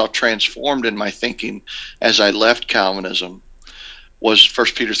that I saw transformed in my thinking as I left Calvinism was 1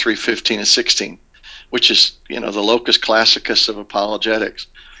 Peter 3:15 and 16, which is, the locus classicus of apologetics.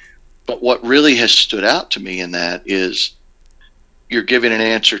 But what really has stood out to me in that is you're giving an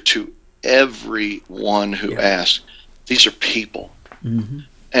answer to everyone who asks. These are people. Mm-hmm.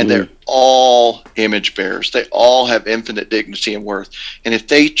 And they're all image bearers. They all have infinite dignity and worth. And if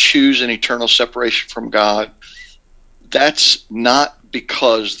they choose an eternal separation from God, that's not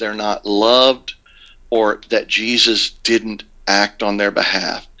because they're not loved or that Jesus didn't act on their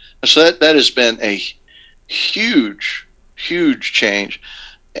behalf. So that has been a huge, huge change.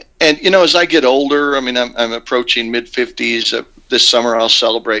 And, as I get older, I'm approaching mid-50s. This summer I'll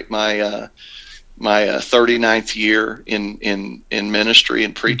celebrate my 39th year in ministry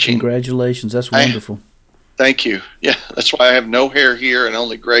and preaching. Congratulations. That's wonderful. Thank you. Yeah, that's why I have no hair here and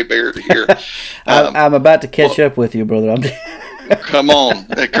only gray beard here. I'm about to catch up with you, brother. Come on.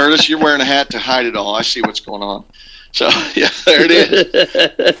 Hey, Curtis, you're wearing a hat to hide it all. I see what's going on. So, yeah, there it is.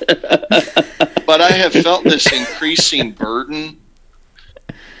 But I have felt this increasing burden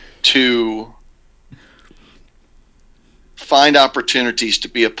to find opportunities to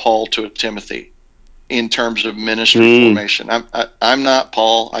be a Paul to a Timothy in terms of ministry formation. I'm not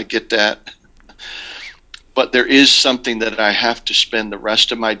Paul. I get that. But there is something that I have to spend the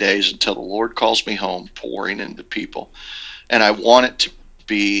rest of my days until the Lord calls me home pouring into people. And I want it to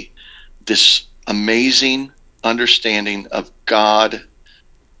be this amazing understanding of God,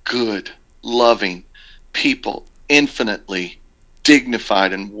 good, loving people, infinitely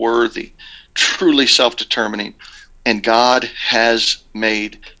dignified and worthy, truly self-determining, and God has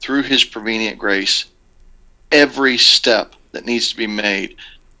made, through his prevenient grace, every step that needs to be made.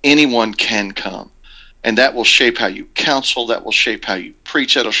 Anyone can come. And that will shape how you counsel, that will shape how you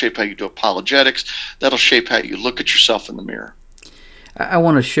preach, that'll shape how you do apologetics, that'll shape how you look at yourself in the mirror. I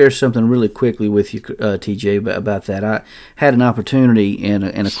want to share something really quickly with you, TJ, about that. I had an opportunity, and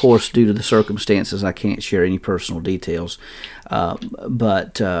of course, due to the circumstances, I can't share any personal details.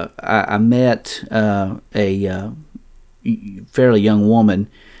 But I met a fairly young woman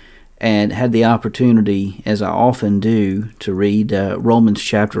and had the opportunity, as I often do, to read Romans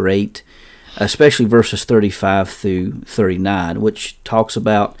chapter 8, especially verses 35 through 39, which talks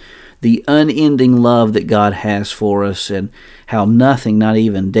about the unending love that God has for us, and how nothing, not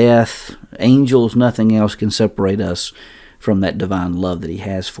even death, angels, nothing else can separate us from that divine love that he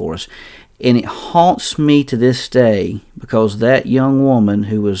has for us. And it haunts me to this day, because that young woman,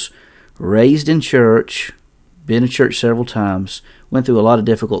 who was raised in church, been to church several times, went through a lot of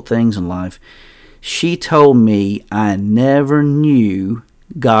difficult things in life, she told me, I never knew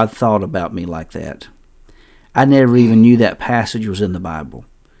God thought about me like that. I never even knew that passage was in the Bible.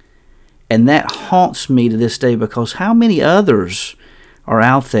 And that haunts me to this day, because how many others are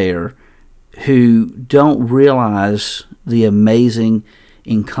out there who don't realize the amazing,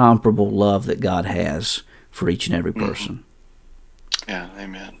 incomparable love that God has for each and every person? Yeah,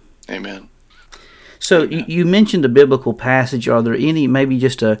 amen. Amen. So you mentioned a biblical passage. Are there any, maybe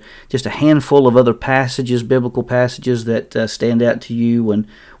just a handful of other passages, biblical passages, that stand out to you when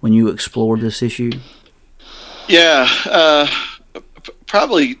you explored this issue? Yeah,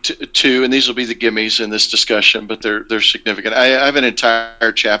 probably two, and these will be the gimmies in this discussion, but they're significant. I have an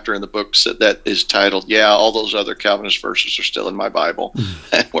entire chapter in the book that is titled, "Yeah, all those other Calvinist verses are still in my Bible,"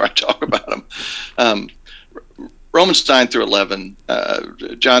 where I talk about them. Romans 9 through 11,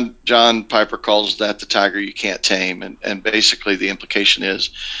 John Piper calls that the tiger you can't tame, and basically the implication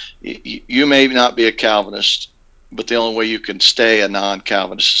is you may not be a Calvinist, but the only way you can stay a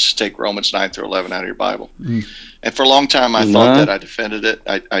non-Calvinist is to take Romans 9 through 11 out of your Bible. And for a long time, I thought that. I defended it.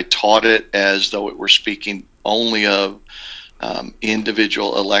 I taught it as though it were speaking only of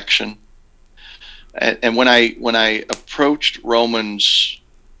individual election. And when I approached Romans,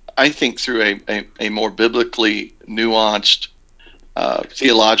 I think through a more biblically nuanced,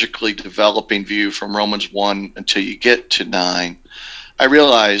 theologically developing view from Romans 1 until you get to 9, I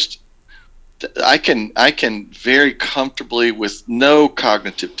realized that I can very comfortably, with no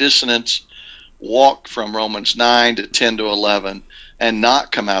cognitive dissonance, walk from Romans 9 to 10 to 11 and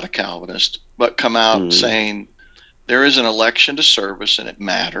not come out a Calvinist, but come out saying there is an election to service and it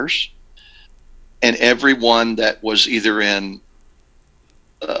matters. And everyone that was either in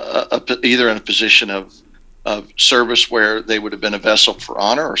a position of service where they would have been a vessel for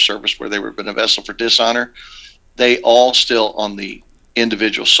honor, or service where they would have been a vessel for dishonor, they all still on the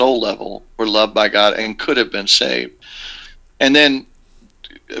individual soul level were loved by God and could have been saved. And then,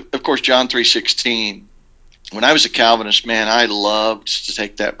 of course, John 3:16. When I was a Calvinist, man, I loved to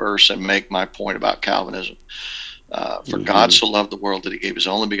take that verse and make my point about Calvinism. For God so loved the world that he gave his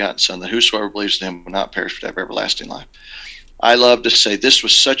only begotten Son, that whosoever believes in him will not perish but have everlasting life. I love to say this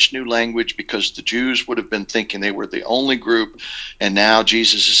was such new language, because the Jews would have been thinking they were the only group, and now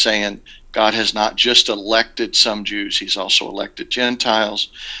Jesus is saying God has not just elected some Jews, he's also elected Gentiles.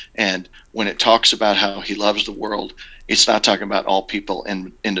 And when it talks about how he loves the world, it's not talking about all people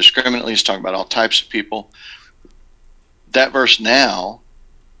indiscriminately, it's talking about all types of people. That verse now,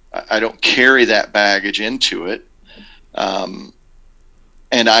 I don't carry that baggage into it. And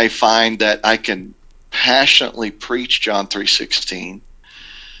I find that I can passionately preach John 3:16,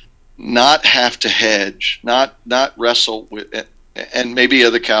 not have to hedge, not wrestle with it. And maybe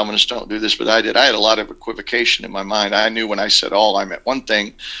other Calvinists don't do this, but I did. I had a lot of equivocation in my mind. I knew when I said all, I meant one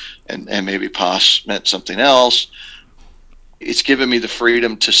thing, and maybe pos meant something else. It's given me the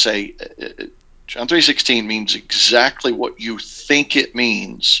freedom to say John 3:16 means exactly what you think it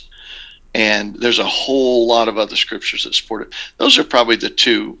means. And there's a whole lot of other scriptures that support it. Those are probably the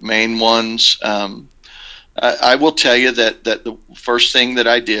two main ones. I will tell you that the first thing that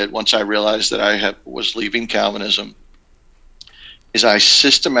I did once I realized that I was leaving Calvinism is I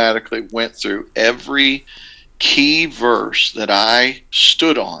systematically went through every key verse that I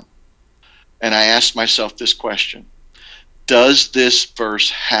stood on, and I asked myself this question: does this verse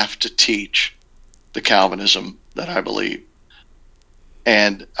have to teach the Calvinism that I believe?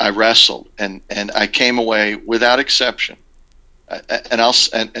 And I wrestled, and I came away without exception.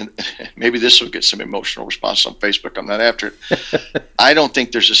 And maybe this will get some emotional response on Facebook. I'm not after it. I don't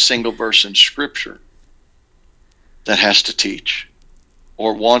think there's a single verse in Scripture that has to teach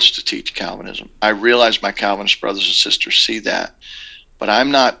or wants to teach Calvinism. I realize my Calvinist brothers and sisters see that, but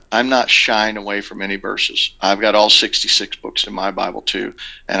I'm not shying away from any verses. I've got all 66 books in my Bible too,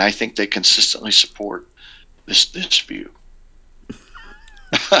 and I think they consistently support this view.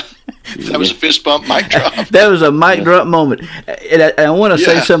 That was a fist bump, mic drop. That was a mic drop moment. And I want to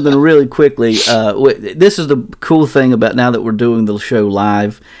say something really quickly. This is the cool thing about now that we're doing the show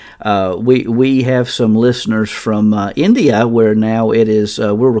live. We have some listeners from India, where now it is,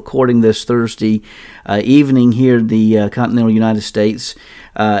 we're recording this Thursday evening here in the continental United States,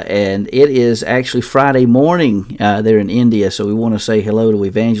 and it is actually Friday morning there in India, so we want to say hello to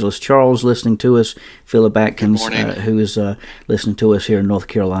Evangelist Charles listening to us, Philip Atkins, who is listening to us here in North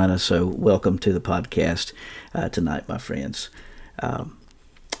Carolina, so welcome to the podcast tonight, my friends.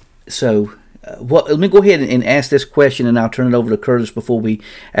 Let me go ahead and ask this question, and I'll turn it over to Curtis before we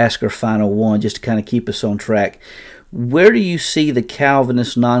ask our final one, just to kind of keep us on track. Where do you see the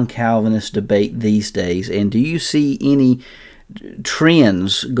Calvinist, non-Calvinist debate these days, and do you see any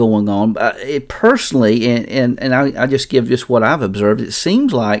trends going on? Personally, and I just give just what I've observed, it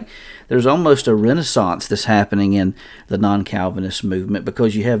seems like there's almost a renaissance that's happening in the non-Calvinist movement,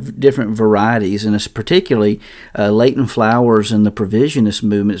 because you have different varieties, and it's particularly Leighton Flowers and the Provisionist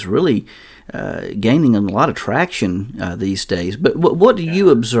movement is really gaining a lot of traction these days. But what do you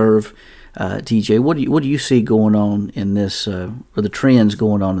observe, TJ? What do you see going on in this, or the trends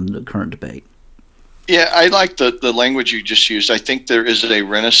going on in the current debate? Yeah, I like the language you just used. I think there is a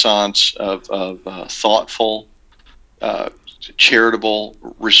renaissance of thoughtful, charitable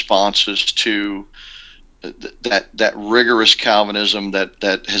responses to that rigorous Calvinism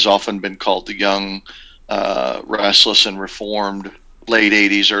that has often been called the young, restless, and reformed late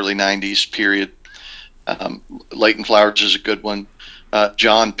 80s, early 90s period. Leighton Flowers is a good one.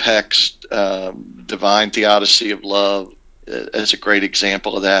 John Peck's Divine Theodicy of Love is a great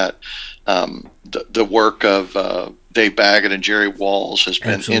example of that. The work of Dave Baggett and Jerry Walls has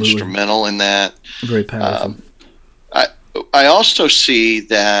been instrumental in that. Very powerful. I also see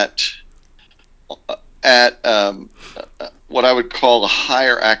that at what I would call a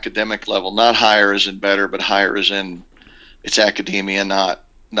higher academic level, not higher as in better, but higher as in it's academia,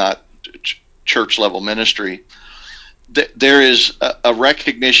 not church level ministry. There is a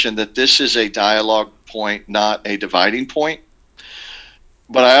recognition that this is a dialogue point, not a dividing point.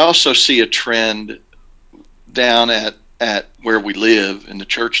 But I also see a trend down at where we live in the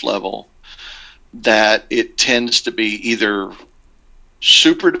church level that it tends to be either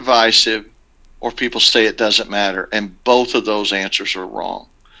super divisive or people say it doesn't matter, and both of those answers are wrong.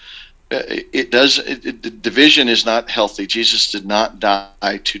 Division is not healthy. Jesus did not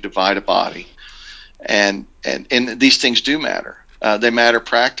die to divide a body, and these things do matter. They matter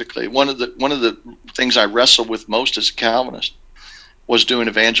practically. One of the things I wrestle with most as a Calvinist was doing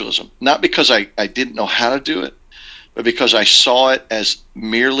evangelism, not because I didn't know how to do it, but because I saw it as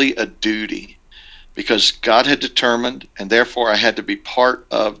merely a duty, because God had determined, and therefore I had to be part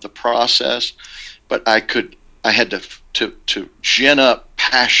of the process. But I had to gin up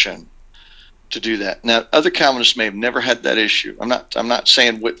passion to do that. Now, other Calvinists may have never had that issue. I'm not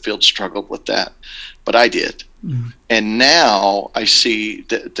saying Whitefield struggled with that, but I did. Mm-hmm. And now I see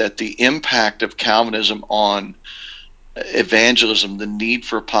that the impact of Calvinism on evangelism, the need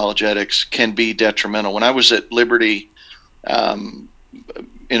for apologetics, can be detrimental. When I was at Liberty in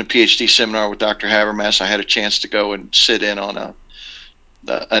a PhD seminar with Dr. Habermas, I had a chance to go and sit in on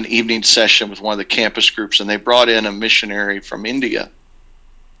an evening session with one of the campus groups, and they brought in a missionary from India.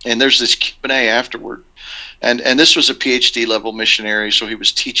 And there's this Q&A afterward. And this was a PhD level missionary, so he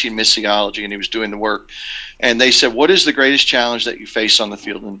was teaching missiology and he was doing the work. And they said, what is the greatest challenge that you face on the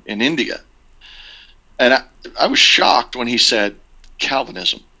field in India? And I was shocked when he said,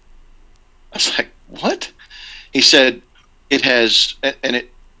 Calvinism. I was like, what? He said, it has,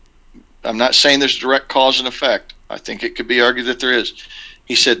 I'm not saying there's direct cause and effect. I think it could be argued that there is.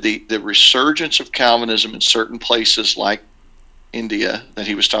 He said the resurgence of Calvinism in certain places like India that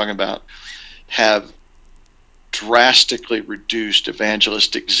he was talking about have drastically reduced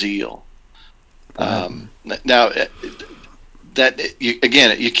evangelistic zeal. Now,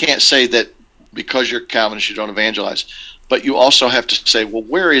 you can't say that because you're Calvinist you don't evangelize, but you also have to say, well,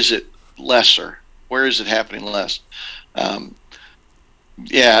 where is it lesser? Where is it happening less?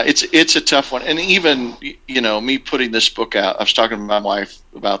 Yeah, it's a tough one. And even, me putting this book out, I was talking to my wife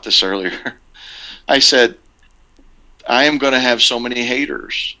about this earlier. I said, I am going to have so many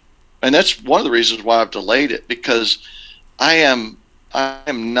haters. And that's one of the reasons why I've delayed it, because I am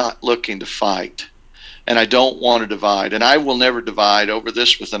not looking to fight, and I don't want to divide. And I will never divide over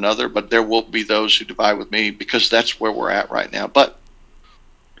this with another, but there will be those who divide with me, because that's where we're at right now. But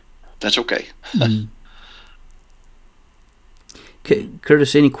that's okay. Mm-hmm.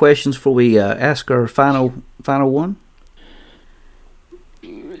 Curtis, any questions before we ask our final one?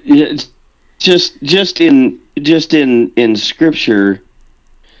 Yeah, just in Scripture,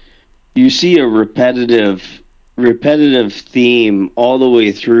 you see a repetitive theme all the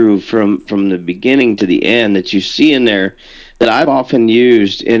way through from the beginning to the end that you see in there that I've often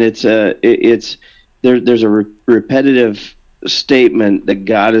used, and there's a repetitive statement that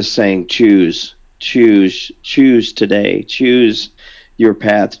God is saying, choose today, choose your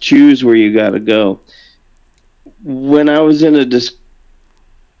path, choose where you got to go. When I was in a discussion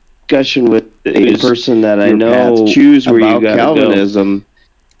with a person that I know choose where you got Calvinism,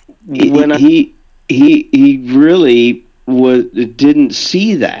 he really didn't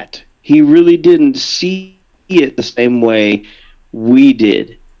see that. He really didn't see it the same way we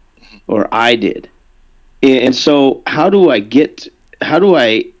did, or I did. And so how do I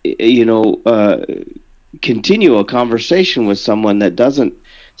continue a conversation with someone that doesn't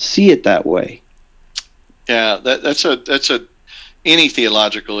see it that way? Yeah, that's any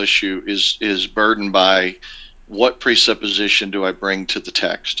theological issue is burdened by what presupposition do I bring to the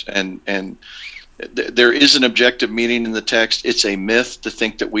text, and there is an objective meaning in the text. It's a myth to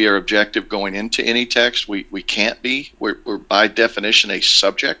think that we are objective going into any text. We can't be. We're by definition a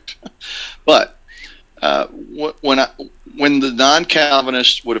subject. But when the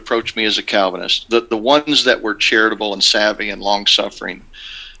non-Calvinists would approach me as a Calvinist, the ones that were charitable and savvy and long-suffering,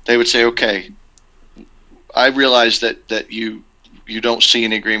 they would say, okay, I realize that you don't see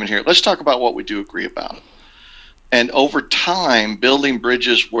any agreement here. Let's talk about what we do agree about. And over time, building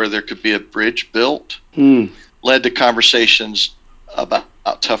bridges where there could be a bridge built led to conversations about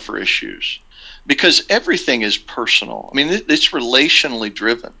tougher issues. Because everything is personal. I mean, it's relationally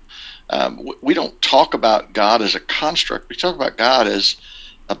driven. We don't talk about God as a construct. We talk about God as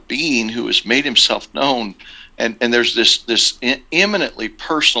a being who has made himself known. And there's this eminently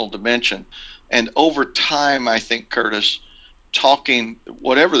personal dimension. And over time, I think, Curtis, talking,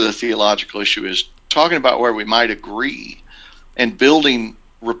 whatever the theological issue is, talking about where we might agree and building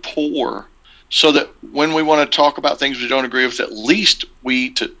rapport so that when we want to talk about things we don't agree with, at least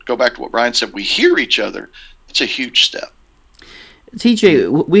to go back to what Brian said, we hear each other. It's a huge step.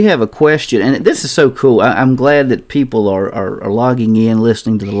 TJ, we have a question, and this is so cool. I'm glad that people are logging in,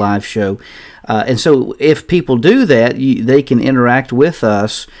 listening to the live show. And so if people do that, they can interact with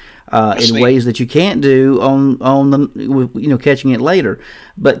us in ways that you can't do on the catching it later.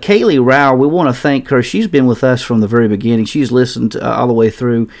 But Kaylee Rao, we want to thank her. She's been with us from the very beginning. She's listened all the way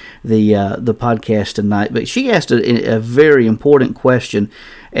through the podcast tonight. But she asked a very important question,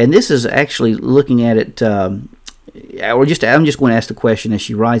 and this is actually looking at it. I'm just going to ask the question as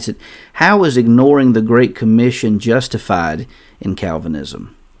she writes it. How is ignoring the Great Commission justified in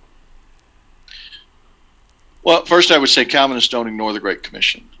Calvinism? Well, first I would say Calvinists don't ignore the Great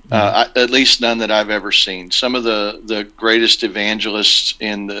Commission. At least none that I've ever seen. Some of the greatest evangelists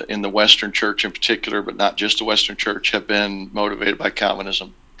in the Western Church in particular, but not just the Western Church, have been motivated by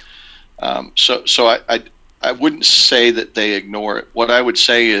Calvinism. So I wouldn't say that they ignore it. What I would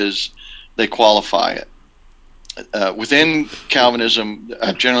say is they qualify it. Within Calvinism,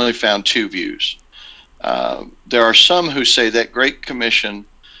 I've generally found two views. There are some who say that Great Commission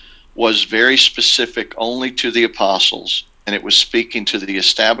was very specific only to the apostles, and it was speaking to the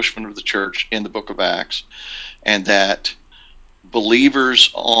establishment of the church in the book of Acts, and that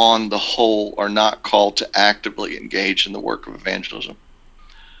believers on the whole are not called to actively engage in the work of evangelism,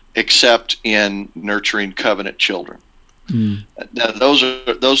 except in nurturing covenant children. Now,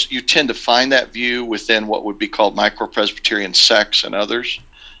 those you tend to find that view within what would be called micro-Presbyterian sects and others.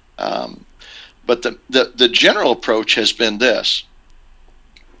 But the general approach has been this.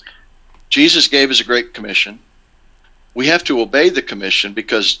 Jesus gave us a great commission. We have to obey the commission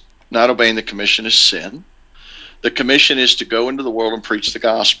because not obeying the commission is sin. The commission is to go into the world and preach the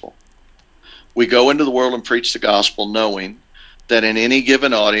gospel. We go into the world and preach the gospel knowing that in any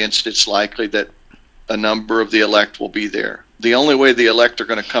given audience, it's likely that a number of the elect will be there. The only way the elect are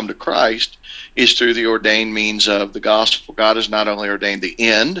going to come to Christ is through the ordained means of the gospel. God has not only ordained the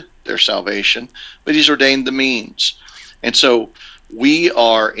end, their salvation, but he's ordained the means. And so we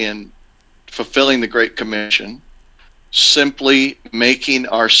are in fulfilling the Great Commission, simply making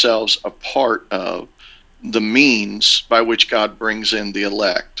ourselves a part of the means by which God brings in the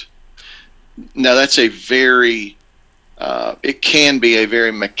elect. Now that's a very it can be a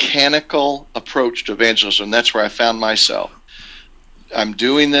very mechanical approach to evangelism. That's where I found myself. I'm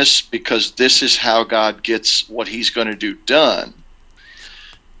doing this because this is how God gets what he's going to do done.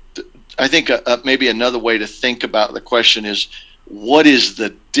 I think maybe another way to think about the question is, what is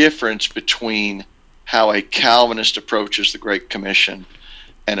the difference between how a Calvinist approaches the Great Commission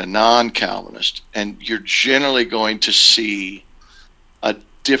and a non-Calvinist, and you're generally going to see a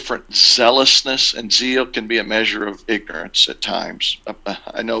different zealousness, and zeal can be a measure of ignorance at times.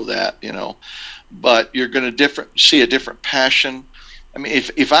 I know that, but you're going to see a different passion. I mean,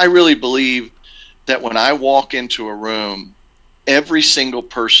 if I really believe that when I walk into a room, every single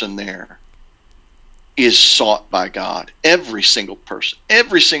person there is sought by God. Every single person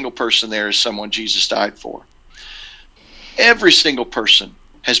there is someone Jesus died for. Every single person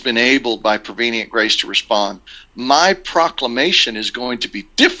has been able by prevenient grace to respond. My proclamation is going to be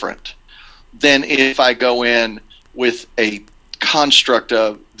different than if I go in with a construct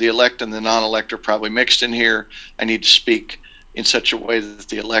of the elect and the non-elect are probably mixed in here. I need to speak in such a way that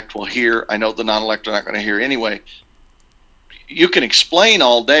the elect will hear. I know the non-elect are not going to hear anyway. You can explain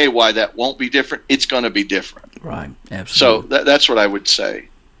all day why that won't be different. It's going to be different. Right, absolutely. So that's what I would say.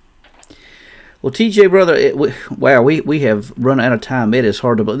 Well, TJ, brother, we have run out of time. It is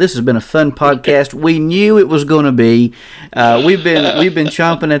hard to believe. This has been a fun podcast. We knew it was going to be. We've been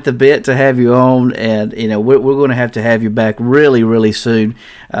chomping at the bit to have you on, and we're going to have you back really, really soon.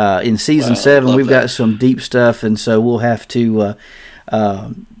 In season 7, we've got some deep stuff, and so we'll have to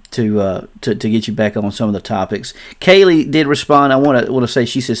get you back on some of the topics. Kaylee did respond. I want to say,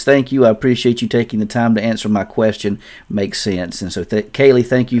 she says, thank you. I appreciate you taking the time to answer my question. Makes sense. And so, Kaylee,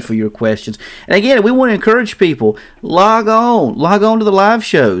 thank you for your questions. And again, we want to encourage people, log on to the live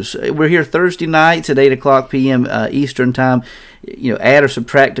shows. We're here Thursday nights at 8:00 p.m. Eastern time. Add or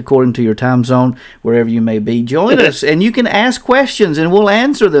subtract according to your time zone, wherever you may be. Join us, and you can ask questions, and we'll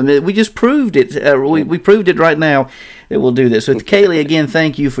answer them. We just proved it. We proved it right now that we'll do this. So, Kaylee, again,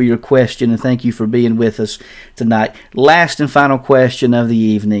 thank you for your question, and thank you for being with us tonight. Last and final question of the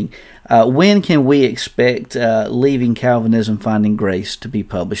evening. When can we expect Leaving Calvinism, Finding Grace to be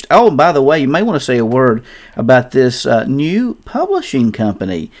published? Oh, and by the way, you may want to say a word about this new publishing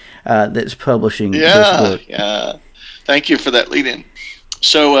company that's publishing this book. Yeah. Thank you for that lead-in.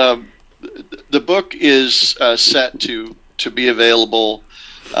 So the book is set to be available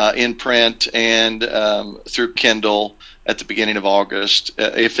in print and through Kindle at the beginning of August.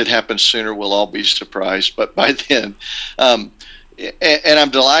 If it happens sooner, we'll all be surprised. But by then, and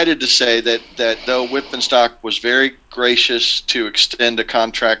I'm delighted to say that though Whippenstock was very gracious to extend a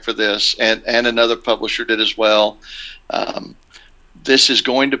contract for this, and another publisher did as well, this is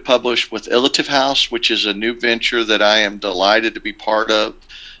going to publish with Illative House, which is a new venture that I am delighted to be part of,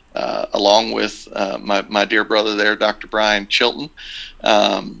 along with my dear brother there, Dr. Brian Chilton.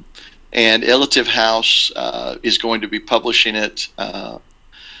 And Illative House is going to be publishing it. And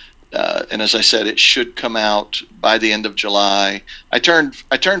as I said, it should come out by the end of July. I turned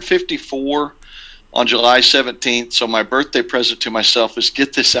 54 on July 17th, so my birthday present to myself is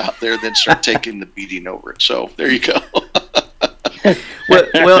get this out there, then start taking the beating over it. So there you go.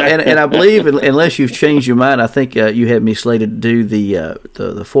 well, and I believe, unless you've changed your mind, I think you had me slated to do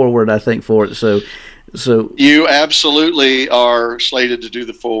the foreword, I think, for it. So you absolutely are slated to do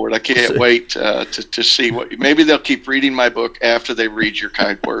the foreword. I can't wait to see what. Maybe they'll keep reading my book after they read your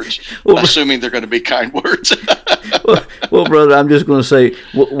kind words, assuming they're going to be kind words. well, brother, I'm just going to say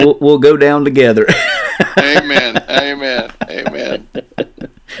we'll go down together. Amen. Amen. Amen.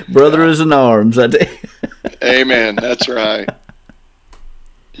 Brother is in arms. I tell you. Amen. That's right.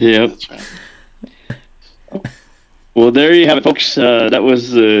 Yep. That's right. Well, there you have it, folks. That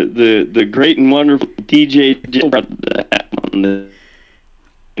was the great and wonderful TJ on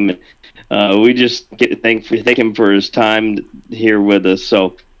the. We just get to thank him for his time here with us.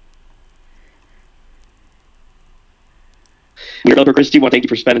 So, Brother Christy, I want to thank you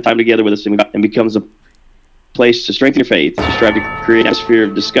for spending time together with us, and becomes a place to strengthen your faith, to strive to create an atmosphere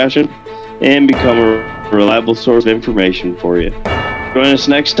of discussion, and become a reliable source of information for you. Join us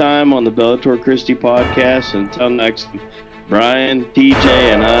next time on the Bellator Christi podcast. Until next time, Brian, TJ,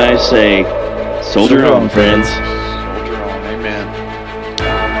 and I say, soldier on, friends. Soldier on.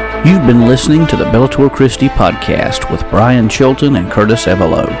 Amen. You've been listening to the Bellator Christi podcast with Brian Chilton and Curtis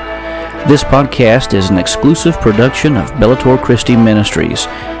Evelo. This podcast is an exclusive production of Bellator Christi Ministries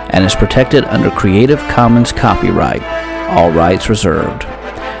and is protected under Creative Commons copyright, all rights reserved.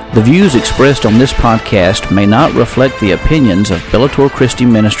 The views expressed on this podcast may not reflect the opinions of Bellator Christi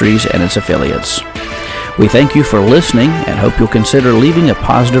Ministries and its affiliates. We thank you for listening and hope you'll consider leaving a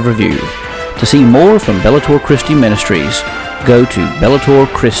positive review. To see more from Bellator Christi Ministries, go to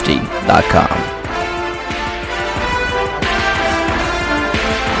bellatorchristi.com.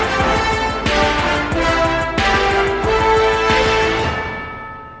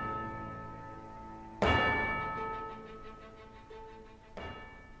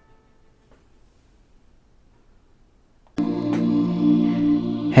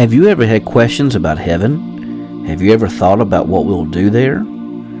 Have you ever had questions about heaven? Have you ever thought about what we'll do there?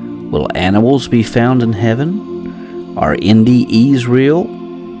 Will animals be found in heaven? Are NDEs real?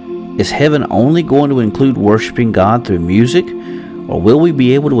 Is heaven only going to include worshiping God through music, or will we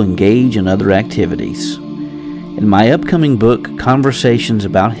be able to engage in other activities? In my upcoming book, Conversations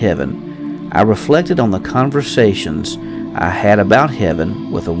About Heaven, I reflected on the conversations I had about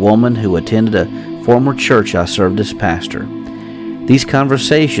heaven with a woman who attended a former church I served as pastor. These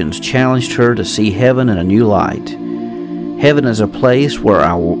conversations challenged her to see heaven in a new light. Heaven is a place where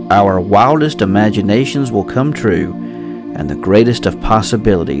our wildest imaginations will come true, and the greatest of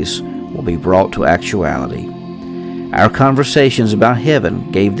possibilities will be brought to actuality. Our conversations about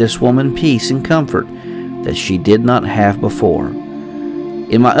heaven gave this woman peace and comfort that she did not have before.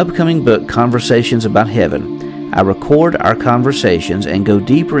 In my upcoming book, Conversations About Heaven, I record our conversations and go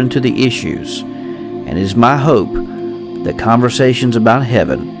deeper into the issues, and it is my hope that Conversations About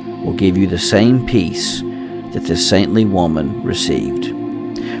Heaven will give you the same peace that this saintly woman received.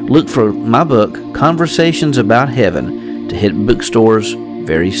 Look for my book, Conversations About Heaven, to hit bookstores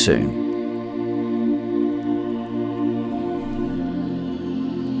very soon.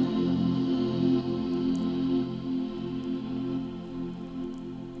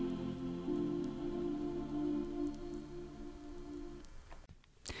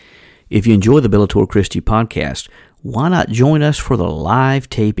 If you enjoy the Bellator Christi podcast, why not join us for the live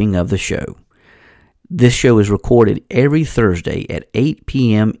taping of the show? This show is recorded every Thursday at 8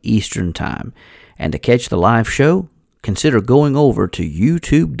 p.m. Eastern Time. And to catch the live show, consider going over to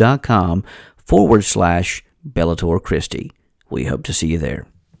youtube.com/Bellator Christi. We hope to see you there.